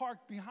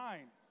parked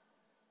behind,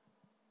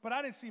 but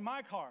I didn't see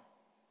my car.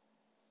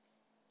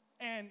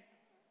 And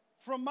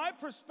from my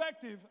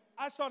perspective,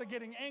 I started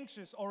getting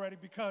anxious already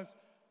because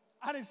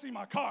I didn't see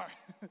my car.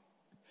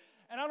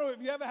 And I don't know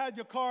if you ever had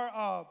your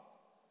car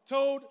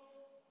towed,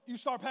 you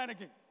start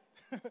panicking.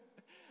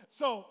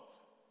 So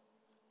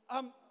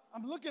I'm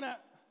looking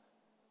at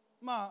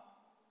and I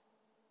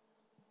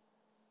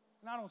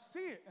don't see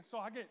it. And so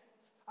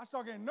I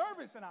start getting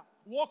nervous, and I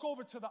walk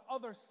over to the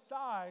other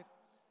side,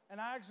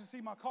 and I actually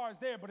see my car is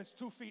there, but it's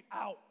 2 feet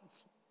out.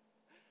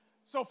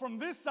 So from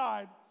this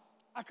side,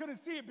 I couldn't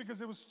see it because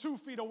it was 2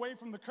 feet away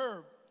from the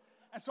curb.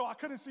 And so I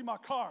couldn't see my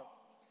car.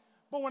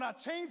 But when I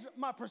changed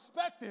my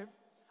perspective,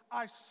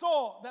 I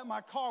saw that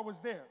my car was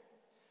there.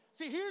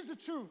 See, here's the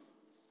truth.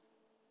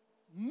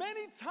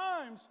 Many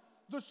times,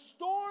 the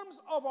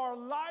storms of our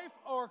life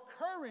are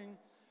occurring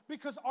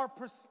because our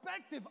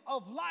perspective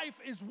of life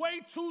is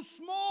way too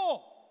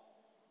small.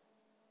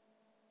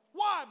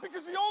 Why?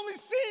 Because you're only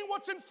seeing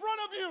what's in front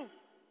of you.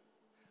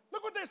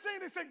 Look what they're saying.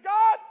 They say,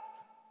 God,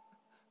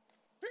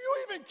 do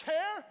you even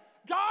care?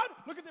 God,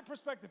 look at their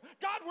perspective.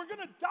 God, we're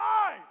going to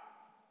die.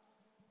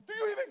 Do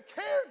you even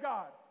care,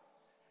 God?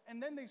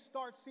 And then they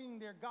start seeing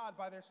their God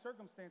by their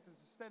circumstances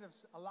instead of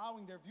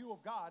allowing their view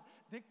of God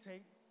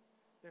dictate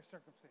their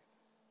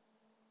circumstances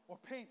or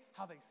paint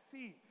how they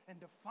see and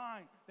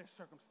define their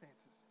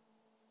circumstances.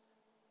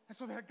 And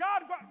so they're,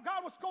 God,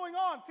 what's going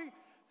on? See,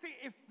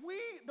 if we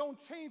don't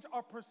change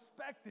our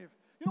perspective,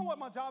 you know what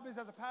my job is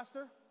as a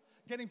pastor?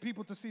 Getting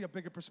people to see a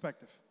bigger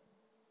perspective.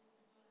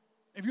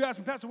 If you ask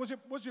me, Pastor,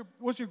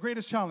 what's your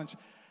greatest challenge?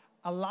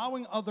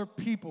 Allowing other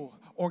people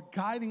or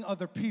guiding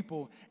other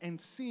people and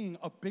seeing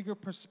a bigger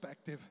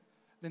perspective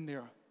than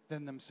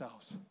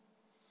themselves.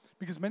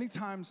 Because many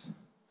times,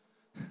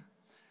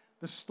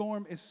 the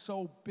storm is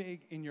so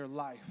big in your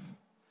life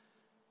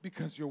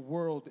because your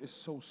world is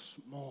so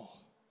small.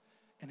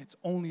 And it's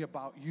only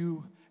about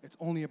you, it's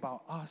only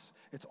about us,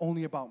 it's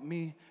only about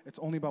me, it's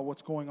only about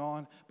what's going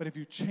on. But if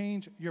you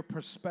change your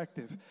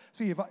perspective,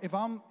 see, if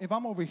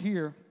I'm over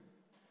here,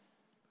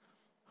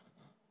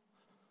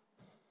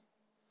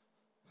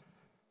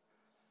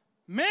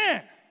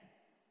 man,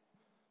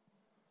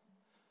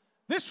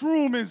 this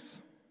room is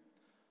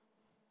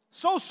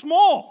so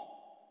small.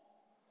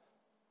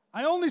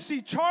 I only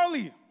see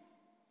Charlie.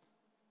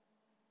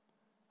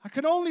 I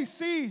can only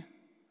see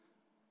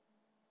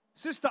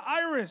Sister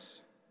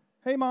Iris.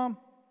 Hey, Mom.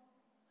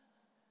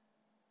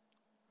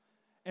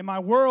 And my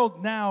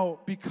world now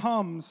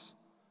becomes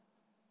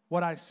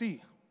what I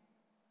see.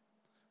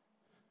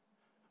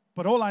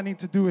 But all I need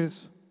to do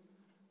is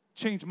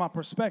change my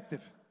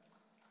perspective.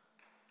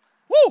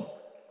 Woo!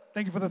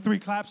 Thank you for the 3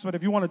 claps, but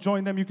if you want to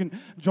join them, you can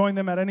join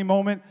them at any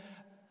moment.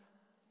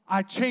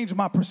 I change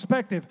my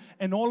perspective,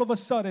 and all of a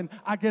sudden,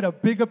 I get a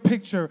bigger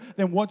picture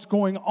than what's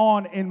going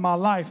on in my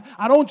life.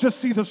 I don't just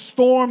see the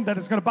storm that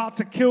is about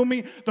to kill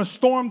me, the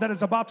storm that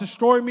is about to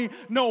destroy me.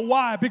 No,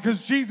 why?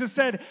 Because Jesus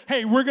said,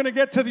 hey, we're going to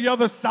get to the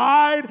other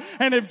side,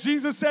 and if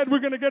Jesus said we're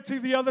going to get to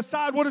the other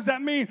side, what does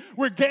that mean?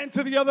 We're getting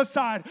to the other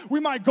side.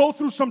 We might go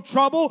through some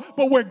trouble,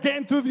 but we're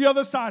getting through the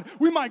other side.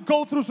 We might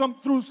go through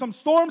some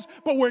storms,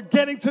 but we're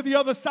getting to the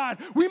other side.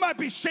 We might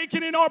be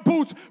shaking in our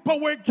boots,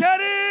 but we're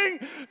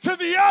getting to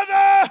the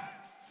other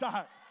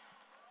side.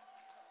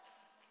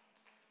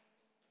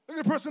 Look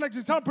at the person next to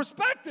you. Tell them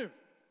perspective.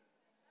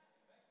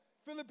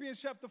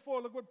 Philippians chapter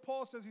 4, look what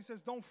Paul says. He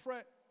says, don't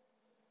fret.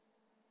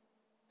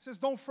 He says,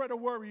 don't fret or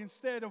worry.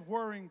 Instead of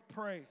worrying,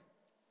 pray.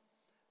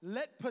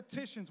 Let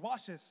petitions,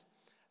 watch this.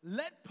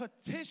 Let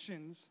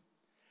petitions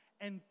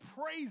and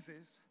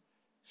praises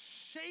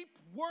shape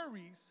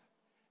worries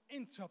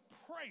into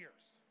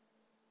prayers.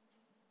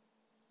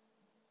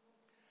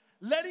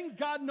 Letting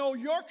God know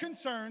your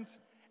concerns,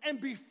 and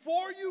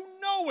before you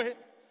know it,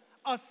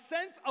 a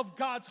sense of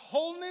God's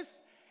wholeness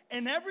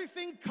and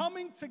everything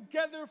coming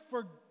together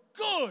for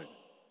good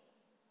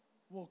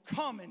will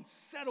come and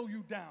settle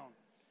you down.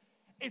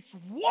 It's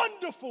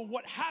wonderful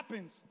what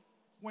happens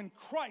when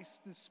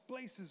Christ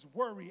displaces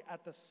worry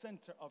at the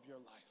center of your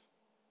life.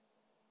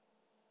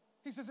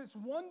 He says it's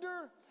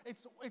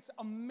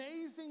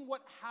amazing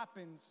what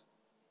happens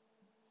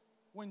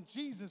when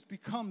Jesus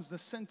becomes the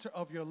center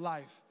of your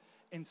life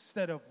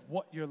instead of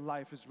what your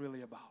life is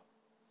really about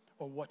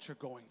or what you're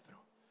going through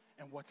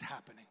and what's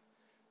happening.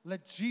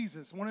 Let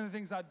Jesus, one of the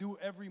things I do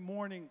every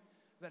morning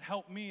that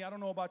help me, I don't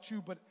know about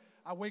you, but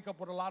I wake up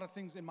with a lot of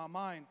things in my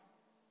mind.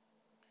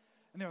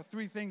 And there are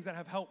 3 things that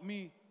have helped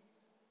me.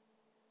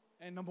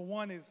 And number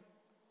 1 is,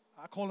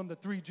 I call them the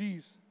 3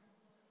 G's.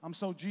 I'm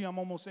so G, I'm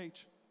almost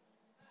H.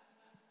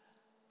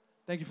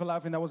 Thank you for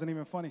laughing, that wasn't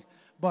even funny.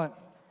 But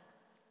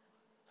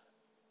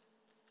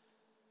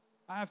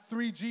I have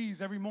 3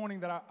 G's every morning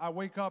that I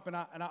wake up and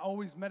I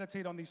always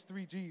meditate on these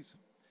 3 G's.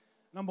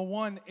 Number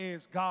 1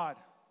 is God.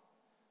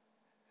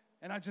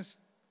 And I just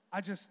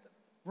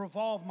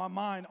revolve my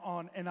mind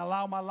on and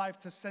allow my life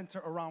to center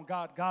around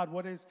God. God,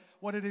 what is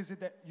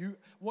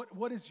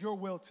your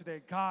will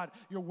today? God,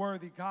 you're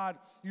worthy. God,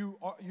 you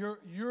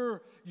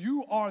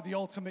are the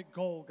ultimate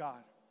goal,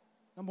 God.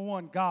 Number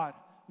one, God.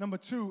 Number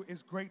two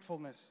is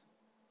gratefulness.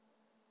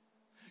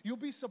 You'll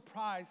be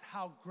surprised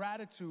how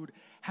gratitude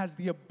has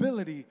the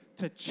ability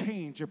to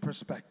change your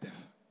perspective.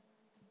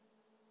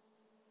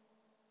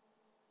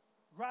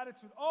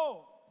 Gratitude.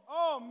 Oh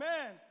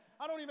man,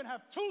 I don't even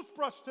have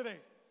toothbrush today.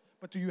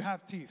 But do you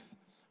have teeth?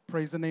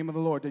 Praise the name of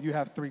the Lord that you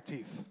have 3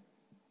 teeth.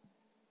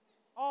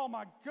 Oh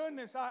my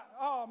goodness, I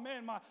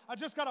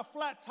just got a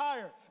flat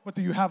tire. But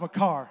do you have a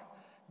car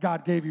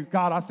God gave you?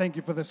 God, I thank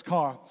you for this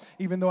car.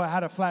 Even though I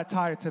had a flat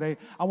tire today,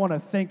 I want to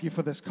thank you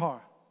for this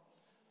car.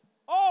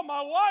 Oh,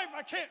 my wife,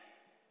 I can't.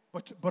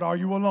 But are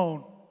you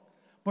alone?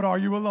 But are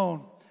you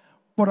alone?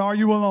 But are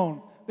you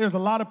alone? There's a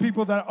lot of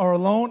people that are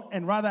alone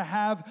and rather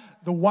have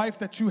the wife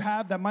that you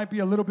have that might be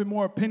a little bit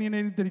more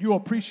opinionated than you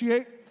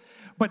appreciate.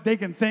 But they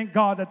can thank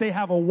God that they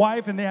have a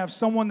wife and they have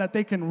someone that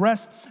they can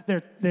rest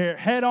their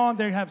head on.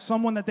 They have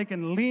someone that they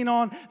can lean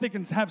on. They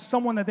can have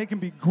someone that they can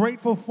be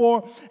grateful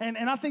for. And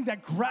I think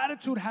that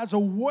gratitude has a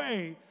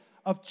way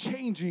of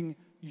changing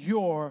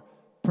your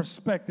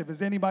perspective.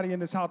 Is anybody in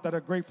this house that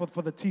are grateful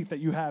for the teeth that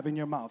you have in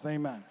your mouth?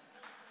 Amen.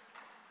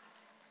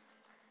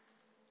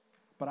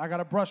 But I got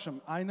to brush them.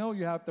 I know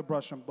you have to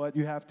brush them, but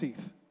you have teeth.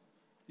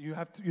 You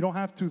don't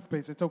have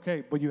toothpaste. It's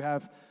okay, but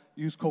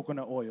use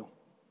coconut oil.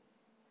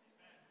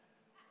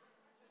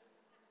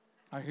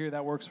 I hear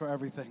that works for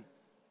everything.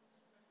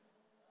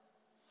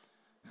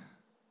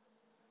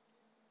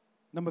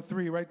 Number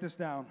 3, write this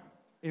down.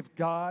 If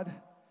God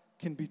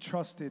can be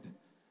trusted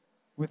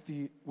with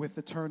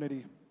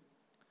eternity,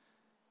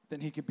 then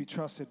he can be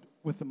trusted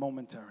with the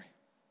momentary.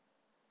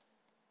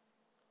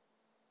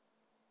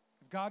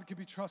 If God can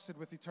be trusted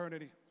with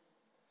eternity,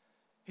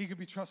 he can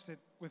be trusted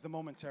with the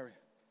momentary.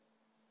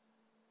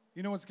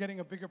 You know what's getting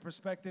a bigger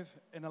perspective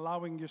and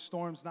allowing your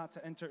storms not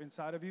to enter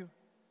inside of you?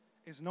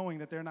 Is knowing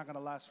that they're not going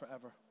to last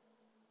forever.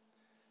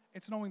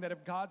 It's knowing that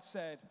if God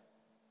said,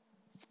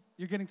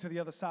 you're getting to the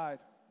other side,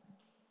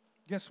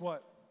 guess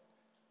what?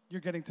 You're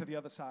getting to the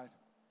other side.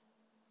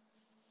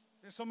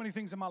 There's so many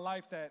things in my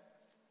life that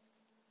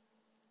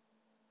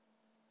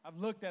I've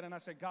looked at and I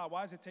said, God,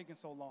 why is it taking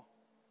so long?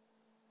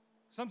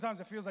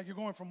 Sometimes it feels like you're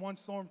going from one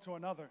storm to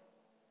another.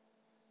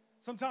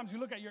 Sometimes you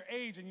look at your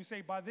age and you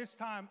say, by this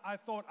time, I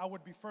thought I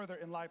would be further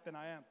in life than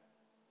I am.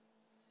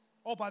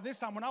 Oh, by this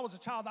time, when I was a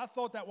child, I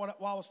thought that while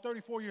I was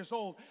 34 years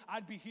old,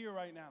 I'd be here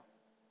right now.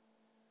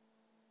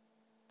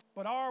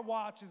 But our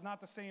watch is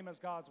not the same as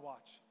God's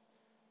watch.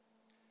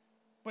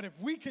 But if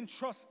we can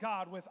trust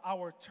God with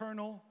our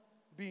eternal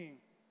being,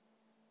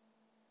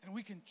 then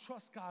we can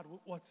trust God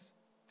with what's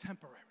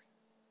temporary.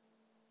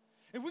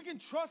 If we can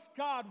trust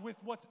God with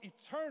what's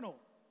eternal,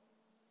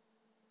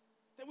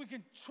 then we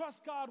can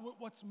trust God with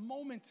what's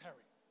momentary.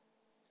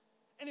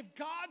 And if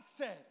God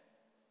said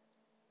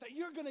that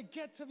you're going to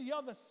get to the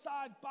other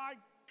side, by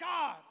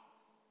God,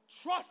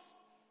 trust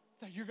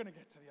that you're going to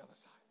get to the other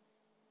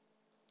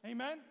side.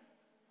 Amen?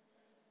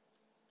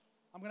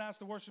 I'm going to ask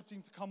the worship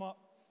team to come up.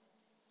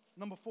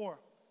 Number 4,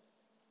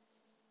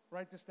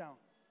 write this down.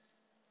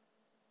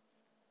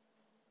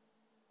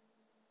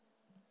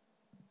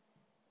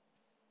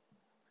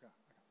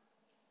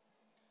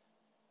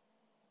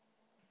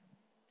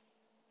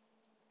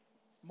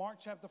 Mark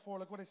chapter 4,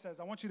 look what it says.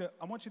 I want you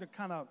to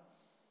kind of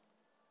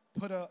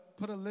put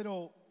a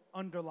little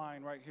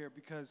underline right here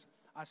because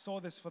I saw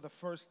this for the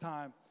first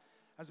time.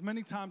 As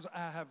many times I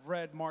have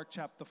read Mark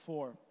chapter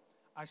 4,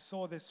 I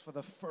saw this for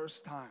the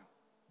first time.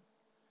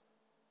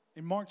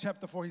 In Mark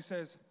chapter 4, he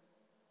says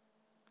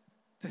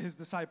to his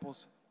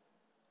disciples,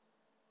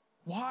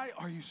 why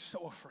are you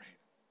so afraid?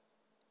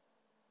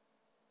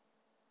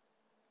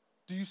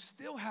 Do you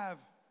still have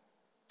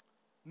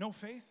no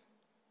faith?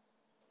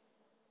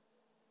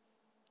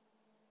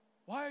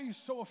 Why are you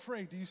so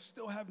afraid? Do you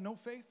still have no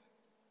faith?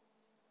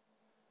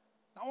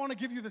 I want to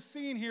give you the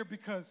scene here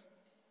because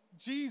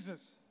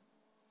Jesus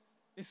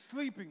is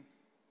sleeping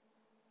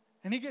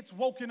and he gets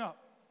woken up.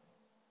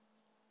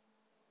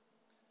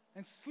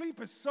 And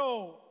sleep is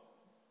so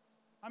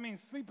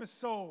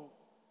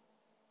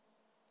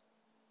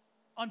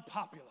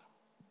unpopular.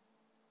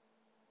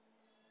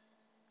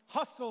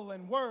 Hustle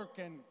and work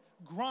and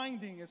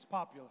grinding is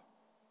popular.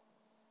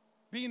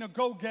 Being a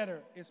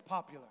go-getter is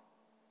popular.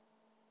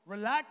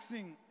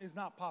 Relaxing is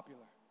not popular.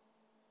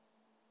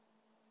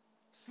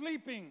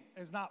 Sleeping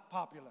is not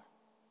popular.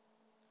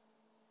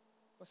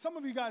 But some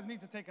of you guys need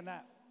to take a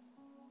nap.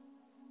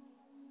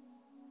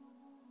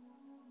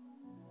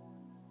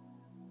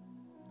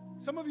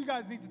 Some of you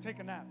guys need to take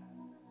a nap.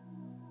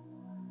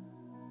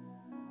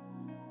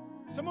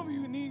 Some of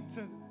you need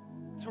to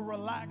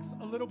relax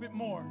a little bit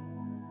more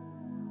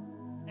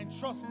and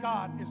trust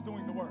God is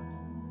doing the work.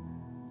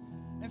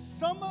 And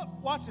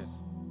watch this,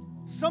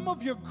 some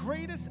of your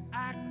greatest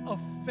act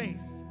of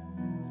faith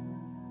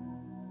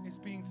is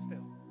being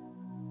still.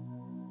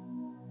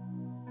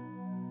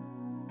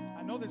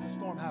 I know there's a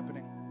storm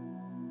happening,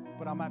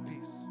 but I'm at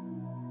peace.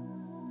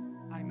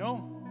 I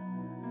know.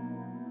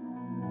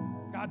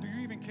 God, do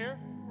you even care?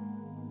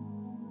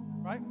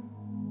 Right?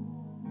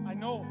 I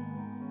know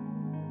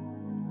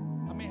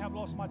I may have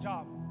lost my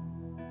job,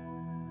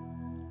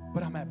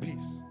 but I'm at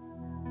peace.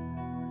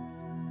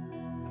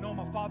 know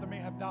my father may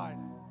have died,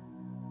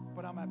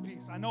 but I'm at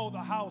peace. I know the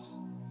house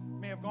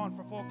may have gone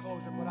for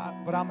foreclosure,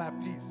 but I'm at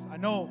peace. I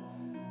know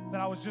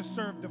that I was just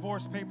served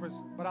divorce papers,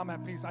 but I'm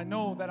at peace. I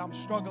know that I'm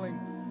struggling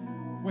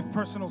with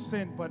personal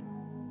sin, but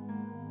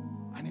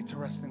I need to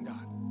rest in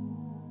God.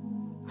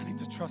 I need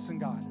to trust in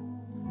God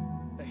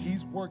that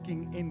He's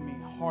working in me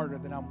harder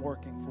than I'm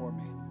working for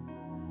me.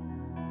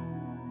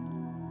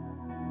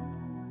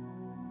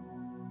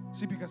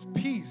 See, because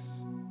peace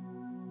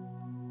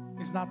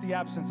is not the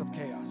absence of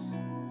chaos.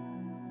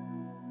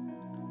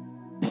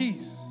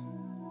 Peace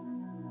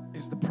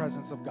is the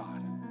presence of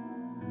God.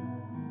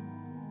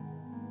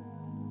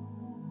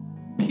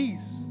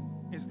 Peace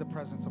is the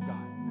presence of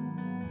God.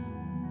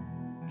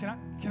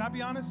 Can I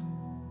be honest?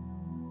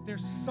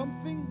 There's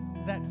something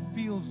that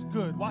feels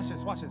good. Watch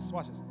this.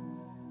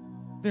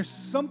 There's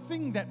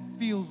something that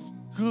feels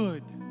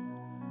good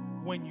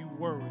when you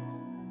worry.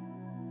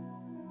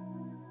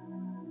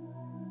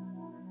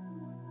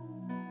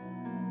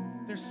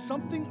 There's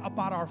something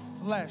about our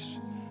flesh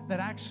that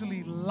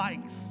actually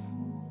likes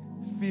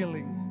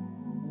feeling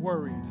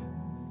worried.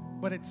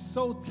 But it's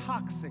so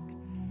toxic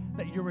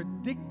that you're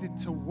addicted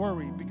to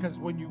worry, because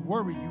when you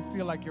worry, you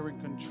feel like you're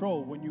in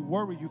control. When you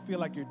worry, you feel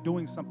like you're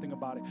doing something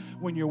about it.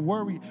 When you're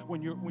worried,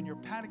 when you're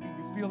panicking,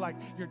 you feel like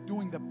you're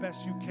doing the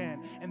best you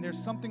can. And there's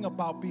something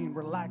about being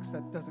relaxed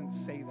that doesn't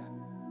say that.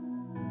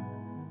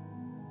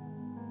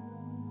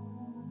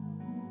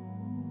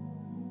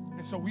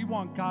 And so we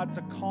want God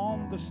to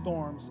calm the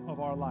storms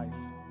of our life.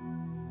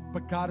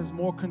 But God is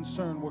more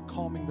concerned with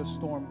calming the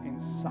storm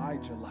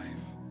inside your life.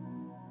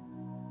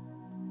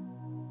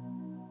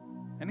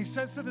 And He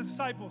says to the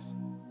disciples,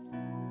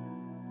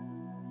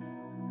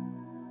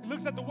 He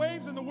looks at the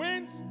waves and the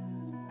winds,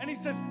 and He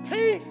says,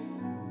 peace,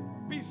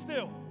 be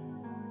still.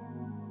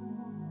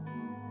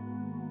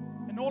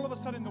 And all of a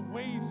sudden the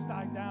waves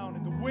die down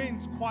and the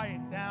winds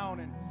quiet down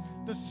and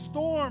the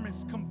storm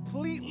is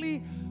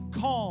completely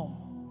calm.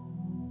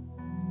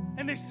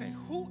 And they say,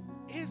 who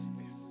is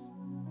this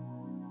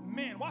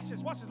man? Watch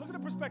this. Look at the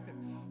perspective.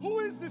 Who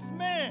is this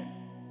man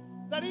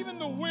that even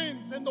the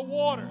winds and the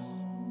waters,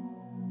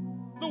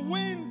 the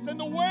winds and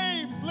the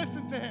waves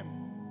listen to him?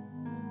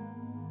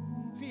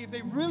 See, if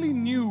they really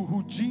knew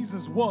who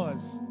Jesus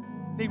was,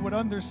 they would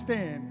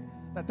understand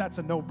that that's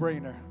a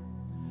no-brainer.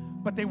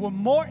 But they were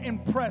more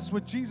impressed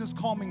with Jesus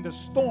calming the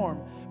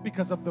storm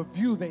because of the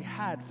view they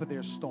had for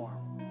their storm.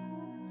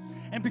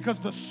 And because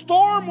the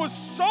storm was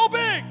so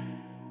big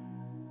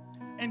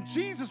and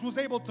Jesus was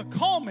able to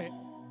calm it,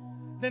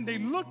 then they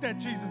looked at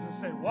Jesus and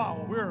said,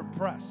 wow, we're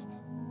impressed.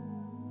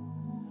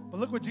 But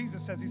look what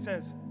Jesus says. He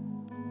says,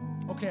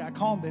 okay, I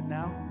calmed it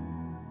now.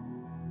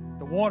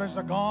 The waters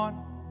are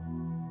gone.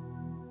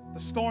 The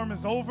storm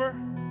is over.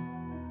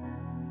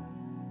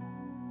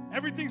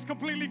 Everything's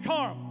completely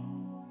calm.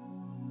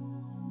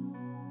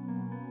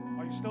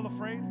 Are you still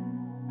afraid?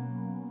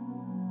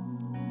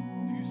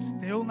 Do you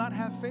still not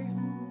have faith?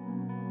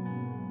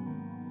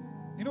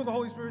 You know what the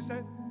Holy Spirit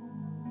said?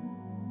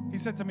 He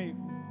said to me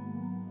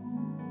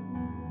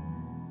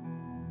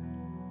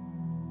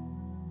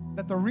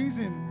that the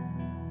reason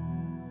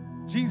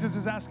Jesus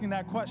is asking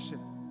that question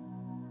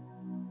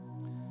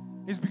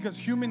is because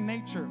human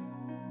nature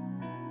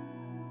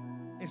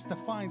is to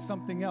find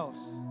something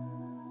else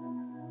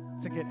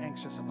to get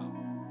anxious about.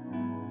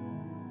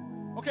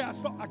 Okay,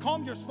 I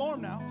calmed your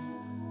storm now.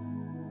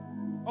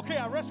 Okay,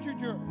 I rescued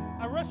your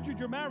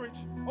marriage.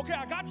 Okay,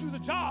 I got you the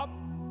job.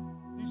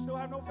 Do you still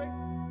have no faith?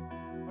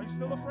 Are you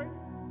still afraid?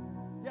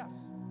 Yes.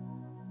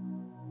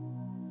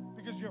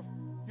 Because your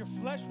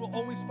flesh will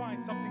always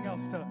find something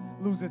else to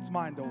lose its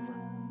mind over.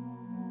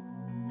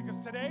 Because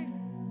today,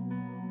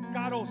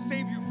 God will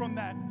save you from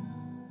that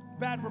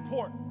bad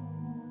report.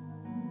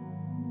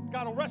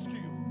 God will rescue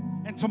you.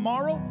 And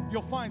tomorrow,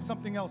 you'll find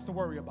something else to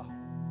worry about.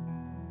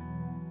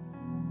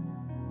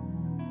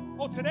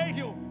 Oh, today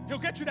he'll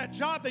get you that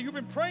job that you've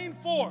been praying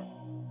for.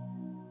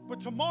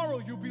 But tomorrow,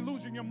 you'll be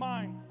losing your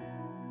mind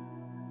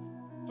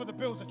for the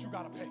bills that you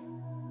got to pay.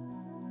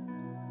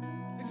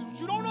 He says, what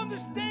you don't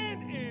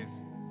understand is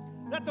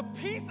that the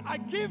peace I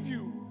give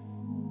you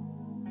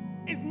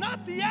is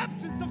not the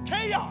absence of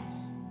chaos.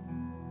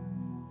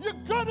 You're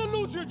going to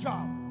lose your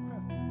job.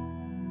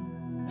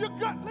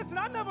 Listen,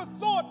 I never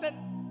thought that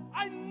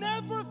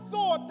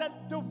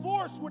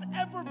divorce would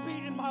ever be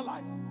in my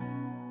life.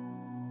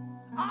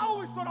 I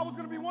always thought I was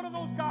going to be one of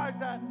those guys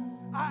that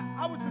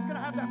I was just going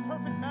to have that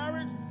perfect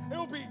marriage. It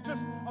would be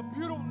just a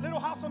beautiful little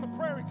house on the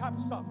prairie type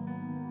of stuff.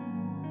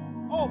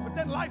 Oh, but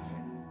then life hit.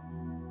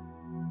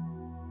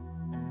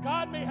 And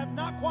God may have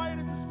not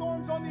quieted the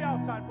storms on the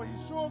outside, but He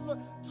sure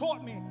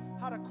taught me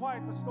how to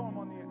quiet the storm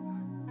on the inside.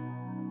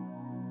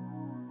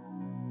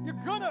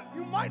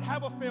 You might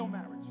have a failed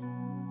marriage.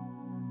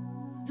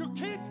 Your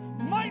kids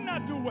might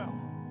not do well.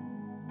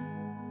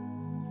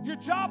 Your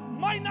job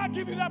might not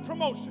give you that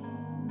promotion.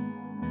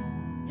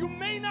 You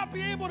may not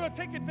be able to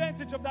take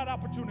advantage of that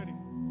opportunity.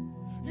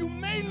 You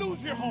may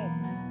lose your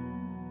home.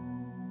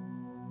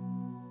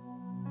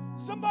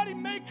 Somebody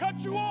may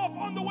cut you off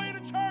on the way to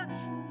church.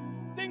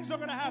 Things are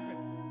going to happen.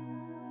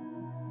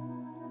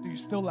 Do you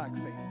still lack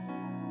faith?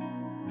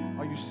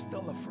 Are you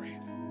still afraid?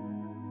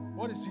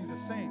 What is Jesus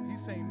saying?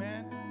 He's saying,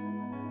 man,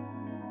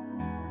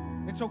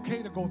 it's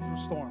okay to go through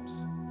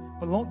storms,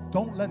 but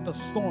don't let the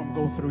storm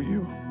go through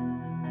you.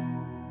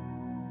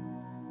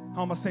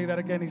 I'm going to say that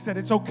again. He said,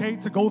 it's okay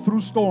to go through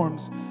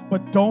storms,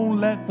 but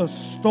don't let the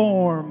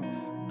storm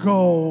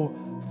go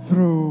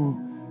through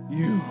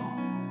you.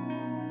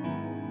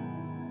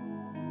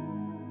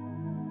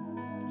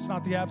 It's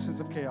not the absence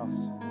of chaos.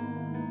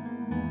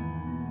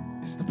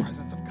 It's the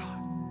presence of God.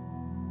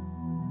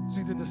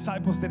 See, the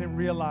disciples didn't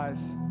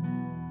realize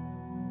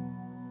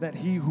that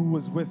he who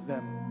was with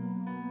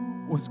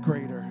them was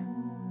greater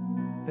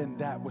than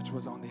that which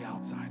was on the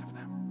outside of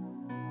them.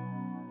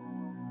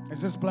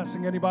 Is this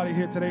blessing anybody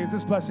here today? Is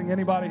this blessing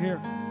anybody here?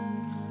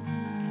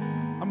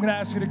 I'm going to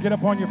ask you to get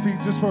up on your feet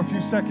just for a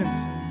few seconds.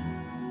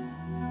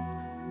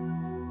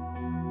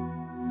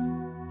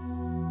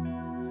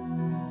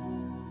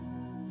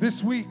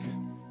 This week,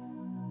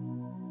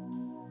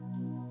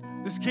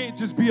 this can't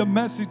just be a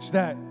message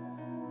that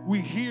we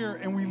hear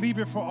and we leave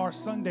it for our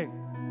Sunday.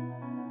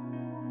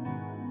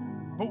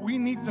 But we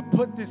need to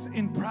put this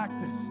in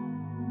practice.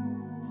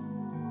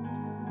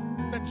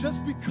 That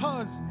just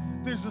because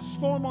there's a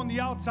storm on the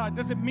outside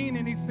doesn't mean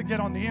it needs to get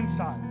on the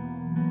inside.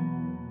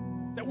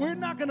 That we're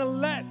not going to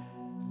let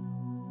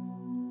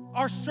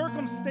our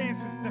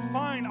circumstances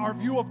define our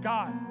view of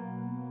God.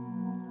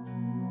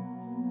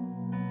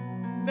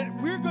 That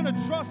we're going to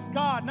trust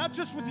God, not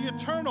just with the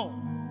eternal,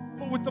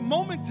 but with the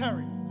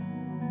momentary.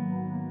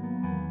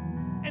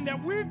 And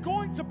that we're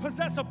going to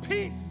possess a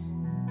peace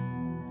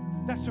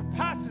that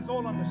surpasses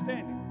all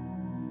understanding.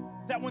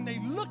 That when they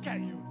look at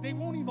you, they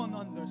won't even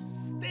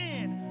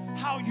understand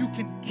how you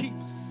can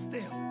keep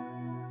still.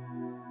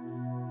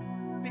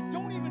 They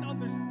don't even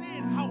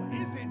understand how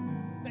is it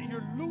that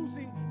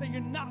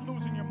you're not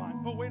losing your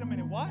mind. But wait a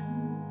minute, what?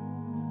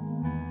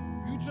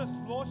 You just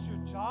lost your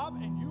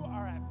job and you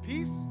are at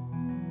peace?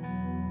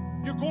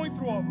 You're going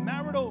through a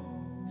marital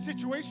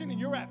situation and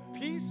you're at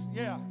peace?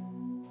 Yeah.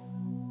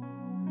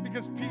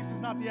 Because peace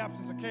is not the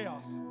absence of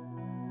chaos.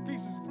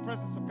 Peace is the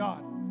presence of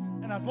God.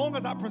 And as long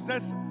as I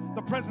possess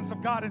the presence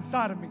of God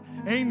inside of me,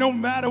 ain't no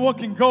matter what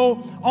can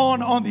go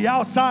on the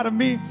outside of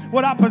me,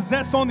 what I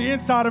possess on the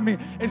inside of me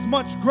is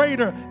much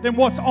greater than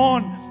what's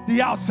on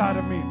the outside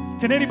of me.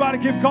 Can anybody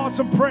give God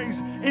some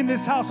praise in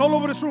this house? All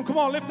over this room, come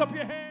on, lift up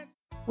your hands.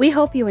 We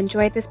hope you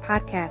enjoyed this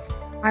podcast.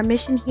 Our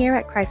mission here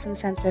at Christ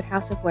Uncensored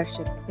House of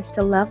Worship is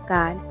to love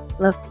God,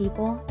 love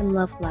people, and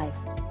love life.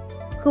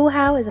 Cool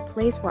How is a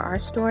place where our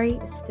story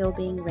is still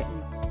being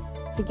written.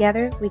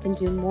 Together, we can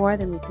do more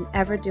than we can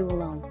ever do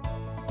alone.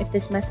 If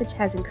this message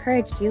has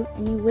encouraged you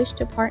and you wish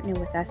to partner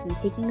with us in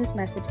taking this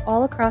message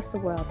all across the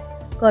world,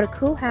 go to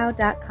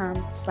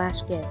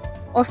coolhow.com/give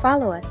or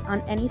follow us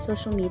on any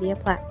social media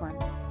platform.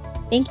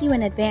 Thank you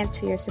in advance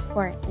for your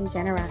support and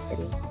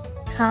generosity.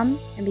 Come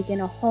and begin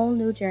a whole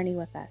new journey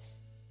with us.